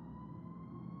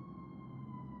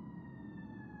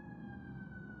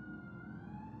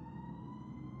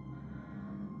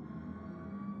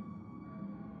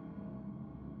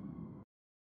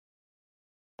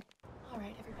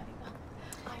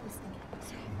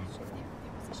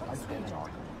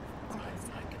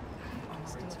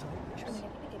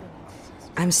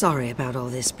 I'm sorry about all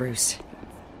this, Bruce.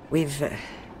 We've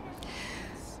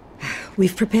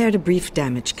prepared a brief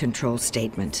damage control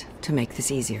statement to make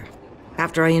this easier.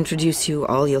 After I introduce you,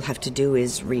 all you'll have to do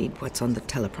is read what's on the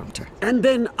teleprompter. And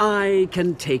then I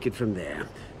can take it from there.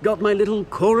 Got my little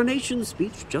coronation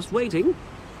speech just waiting.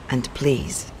 And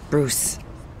please, Bruce,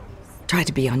 try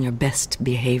to be on your best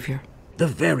behavior. The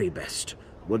very best.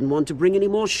 Wouldn't want to bring any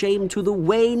more shame to the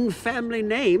Wayne family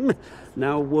name,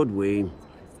 now would we?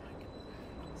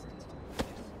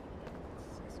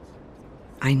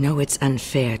 I know it's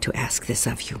unfair to ask this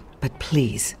of you, but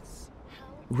please,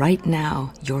 right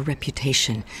now, your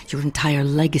reputation, your entire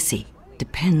legacy,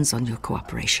 depends on your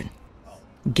cooperation.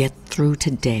 Get through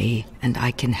today, and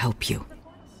I can help you.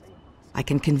 I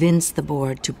can convince the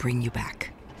board to bring you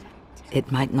back.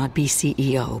 It might not be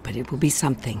CEO, but it will be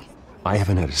something. I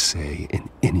haven't had a say in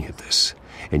any of this,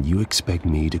 and you expect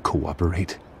me to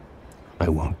cooperate? I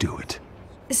won't do it.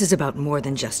 This is about more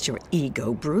than just your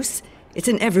ego, Bruce. It's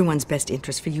in everyone's best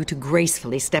interest for you to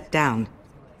gracefully step down.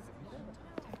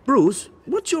 Bruce,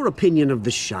 what's your opinion of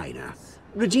the Shiner?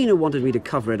 Regina wanted me to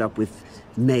cover it up with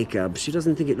makeup. She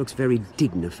doesn't think it looks very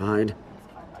dignified.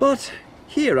 But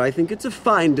here I think it's a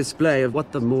fine display of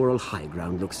what the moral high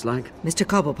ground looks like. Mr.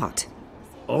 Cobblepot.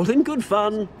 All in good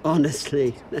fun,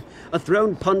 honestly. A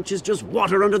thrown punch is just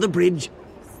water under the bridge.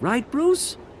 Right,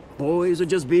 Bruce? Boys are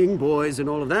just being boys and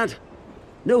all of that.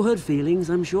 No hurt feelings,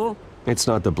 I'm sure. It's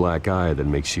not the black eye that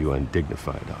makes you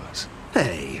undignified, Oz.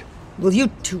 Hey. Will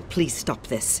you two please stop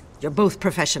this? You're both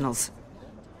professionals.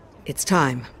 It's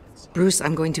time. Bruce,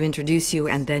 I'm going to introduce you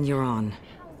and then you're on.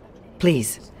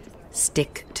 Please,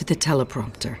 stick to the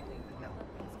teleprompter.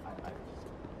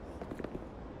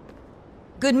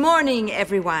 Good morning,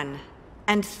 everyone.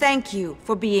 And thank you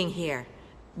for being here.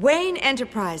 Wayne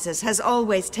Enterprises has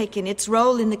always taken its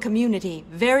role in the community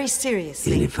very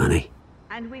seriously. Isn't it funny?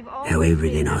 How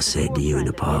everything I said to you in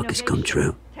the park has come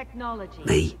true.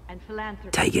 Me,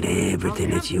 taking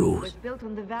everything that's yours.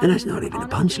 And that's not even a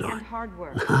punchline.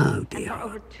 No,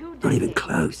 dear. Not even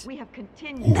close.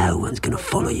 No one's gonna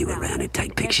follow you around and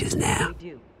take pictures now.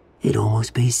 It'd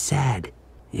almost be sad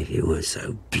if you weren't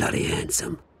so bloody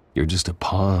handsome. You're just a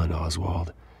pawn,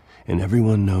 Oswald. And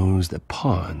everyone knows that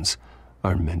pawns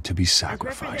are meant to be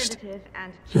sacrificed.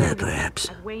 Yeah,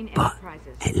 perhaps. But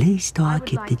at least I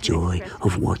get the joy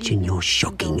of watching your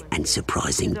shocking and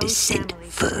surprising descent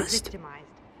first.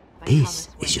 This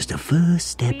is just a first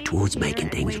step towards making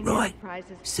things right.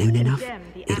 Soon enough,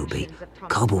 it'll be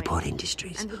Cobblepot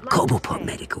Industries, Cobblepot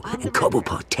Medical, and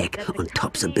Cobblepot Tech on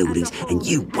tops of buildings, and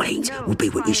you, Waynes, will be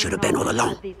what you should have been all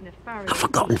along. A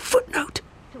forgotten footnote.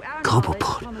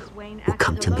 Cobblepot will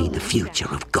come to mean the future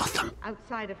of Gotham.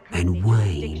 And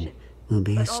Wayne will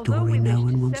be a story no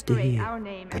one wants to hear.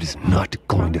 That is not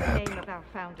going to happen.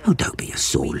 Oh, don't be a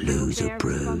sore loser,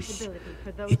 Bruce.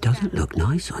 It doesn't look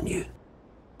nice on you.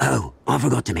 Oh, I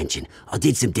forgot to mention, I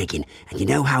did some digging, and you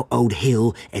know how old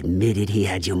Hill admitted he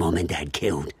had your mom and dad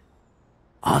killed?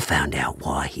 I found out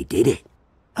why he did it.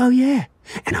 Oh, yeah.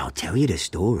 And I'll tell you the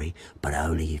story, but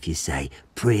only if you say,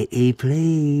 pretty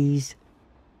please.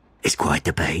 It's quite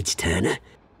the page turner.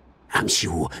 I'm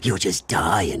sure you're just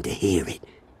dying to hear it.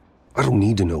 I don't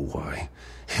need to know why.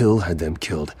 Hill had them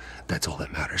killed. That's all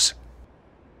that matters.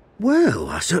 Well,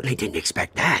 I certainly didn't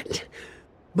expect that.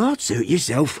 But suit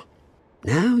yourself.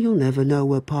 Now you'll never know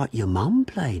what part your mum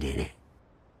played in it.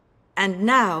 And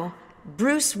now,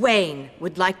 Bruce Wayne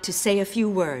would like to say a few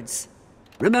words.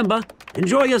 Remember,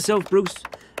 enjoy yourself, Bruce.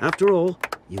 After all,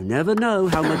 you never know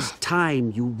how much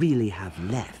time you really have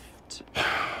left.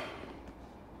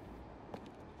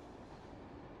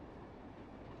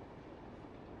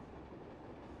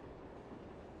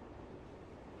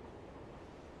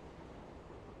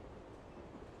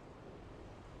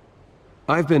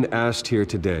 I've been asked here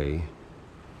today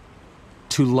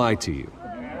to lie to you,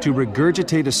 to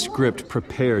regurgitate a script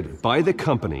prepared by the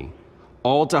company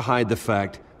all to hide the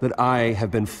fact that I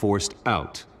have been forced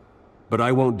out. But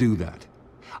I won't do that.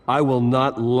 I will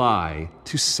not lie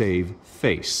to save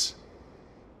face.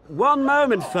 One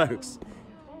moment, folks.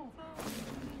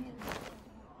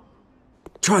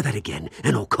 Try that again,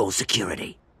 and I'll call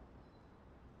security.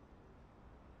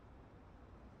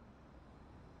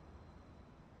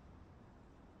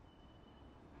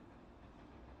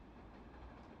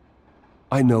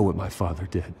 I know what my father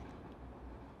did.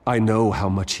 I know how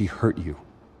much he hurt you.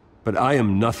 But I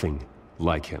am nothing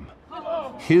like him.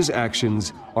 His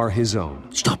actions are his own.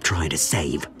 Stop trying to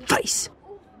save face.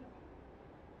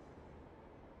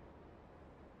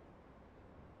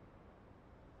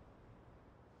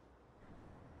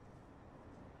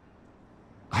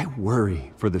 I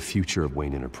worry for the future of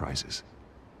Wayne Enterprises.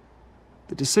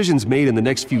 The decisions made in the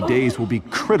next few days will be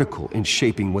critical in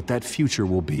shaping what that future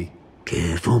will be.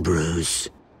 Careful, Bruce.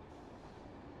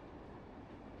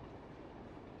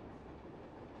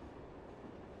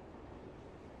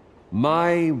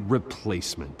 My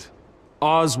replacement,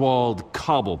 Oswald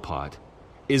Cobblepot,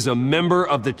 is a member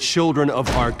of the Children of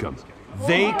Arkham.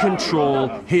 They control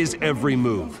his every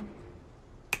move.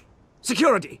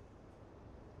 Security!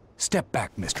 Step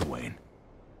back, Mr. Wayne.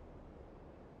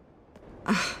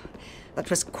 That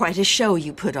was quite a show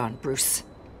you put on, Bruce.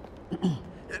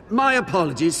 My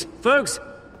apologies. Folks,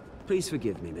 please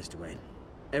forgive me, Mr. Wayne.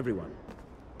 Everyone.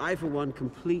 I, for one,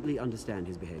 completely understand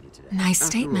his behavior today. Nice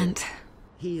statement.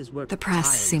 The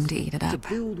press seemed to eat it up.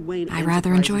 I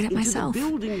rather enjoyed it myself.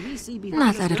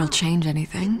 Not that it'll change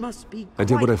anything. I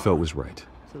did what I felt was right.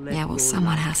 Yeah, well,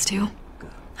 someone has to.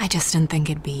 I just didn't think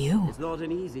it'd be you. It's not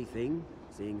an easy thing,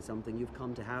 seeing something you've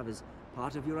come to have as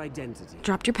part of your identity.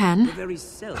 Dropped your pen. The very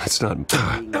self That's not...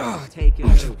 being taken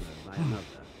over by another.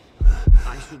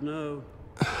 I should know.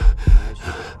 I should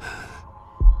know.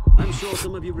 I'm sure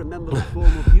some of you remember the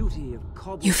form of beauty of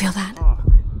Cobblepot. You feel that?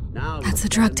 Now That's the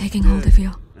drug taking hold of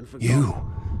you. You're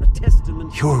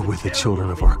with the Children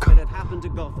of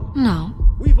Arkham. No,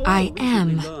 I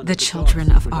am the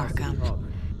Children of Arkham.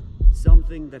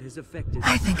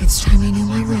 I think it's time you knew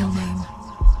my real name.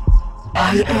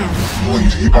 I am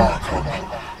Lady Arkham.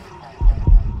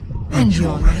 And you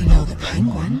already know the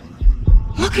Penguin.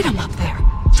 Look at him up there,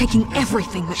 taking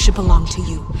everything that should belong to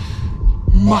you.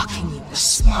 Mocking you, the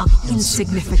smug,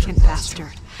 insignificant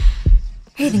bastard.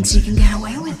 He thinks he can get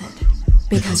away with it,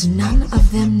 because none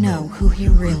of them know who he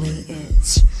really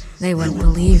is. They wouldn't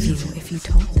believe you if you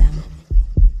told them.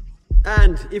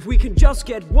 And if we can just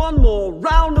get one more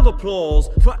round of applause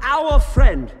for our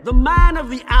friend, the man of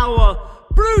the hour,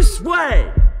 Bruce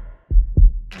Wayne!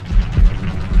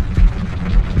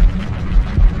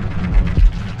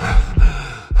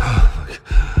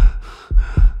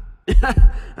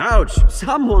 Ouch,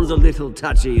 someone's a little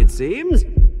touchy, it seems.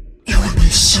 It would be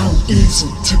so easy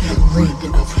to get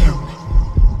rid of him.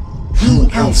 Who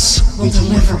else will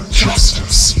deliver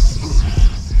justice?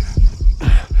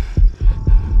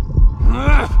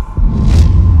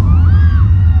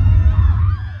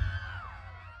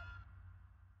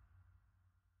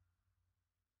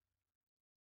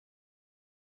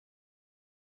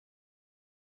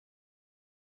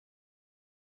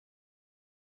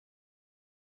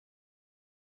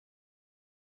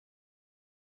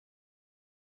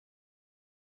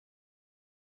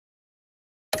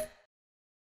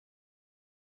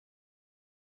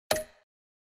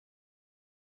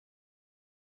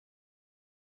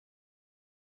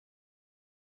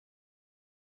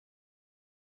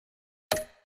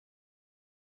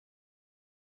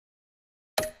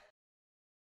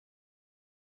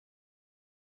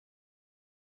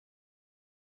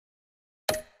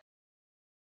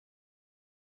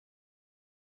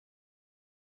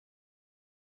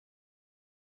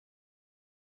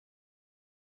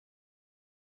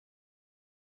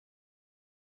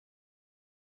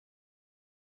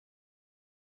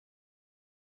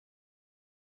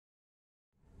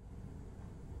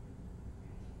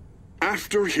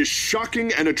 After his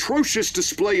shocking and atrocious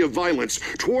display of violence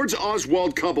towards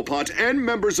Oswald Cobblepot and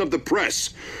members of the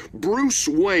press, Bruce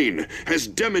Wayne has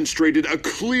demonstrated a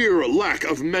clear lack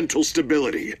of mental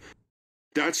stability.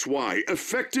 That's why,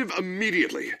 effective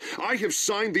immediately, I have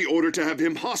signed the order to have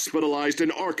him hospitalized in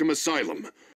Arkham Asylum.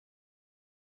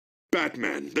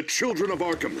 Batman, the Children of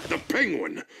Arkham, the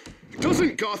Penguin.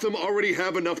 Doesn't Gotham already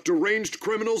have enough deranged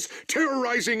criminals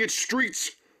terrorizing its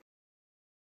streets?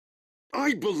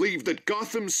 I believe that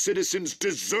Gotham's citizens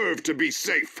deserve to be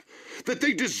safe, that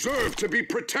they deserve to be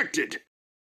protected.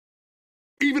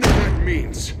 Even if that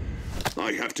means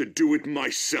I have to do it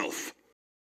myself.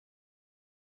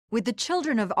 With the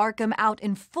Children of Arkham out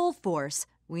in full force,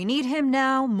 we need him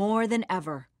now more than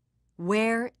ever.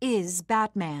 Where is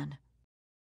Batman?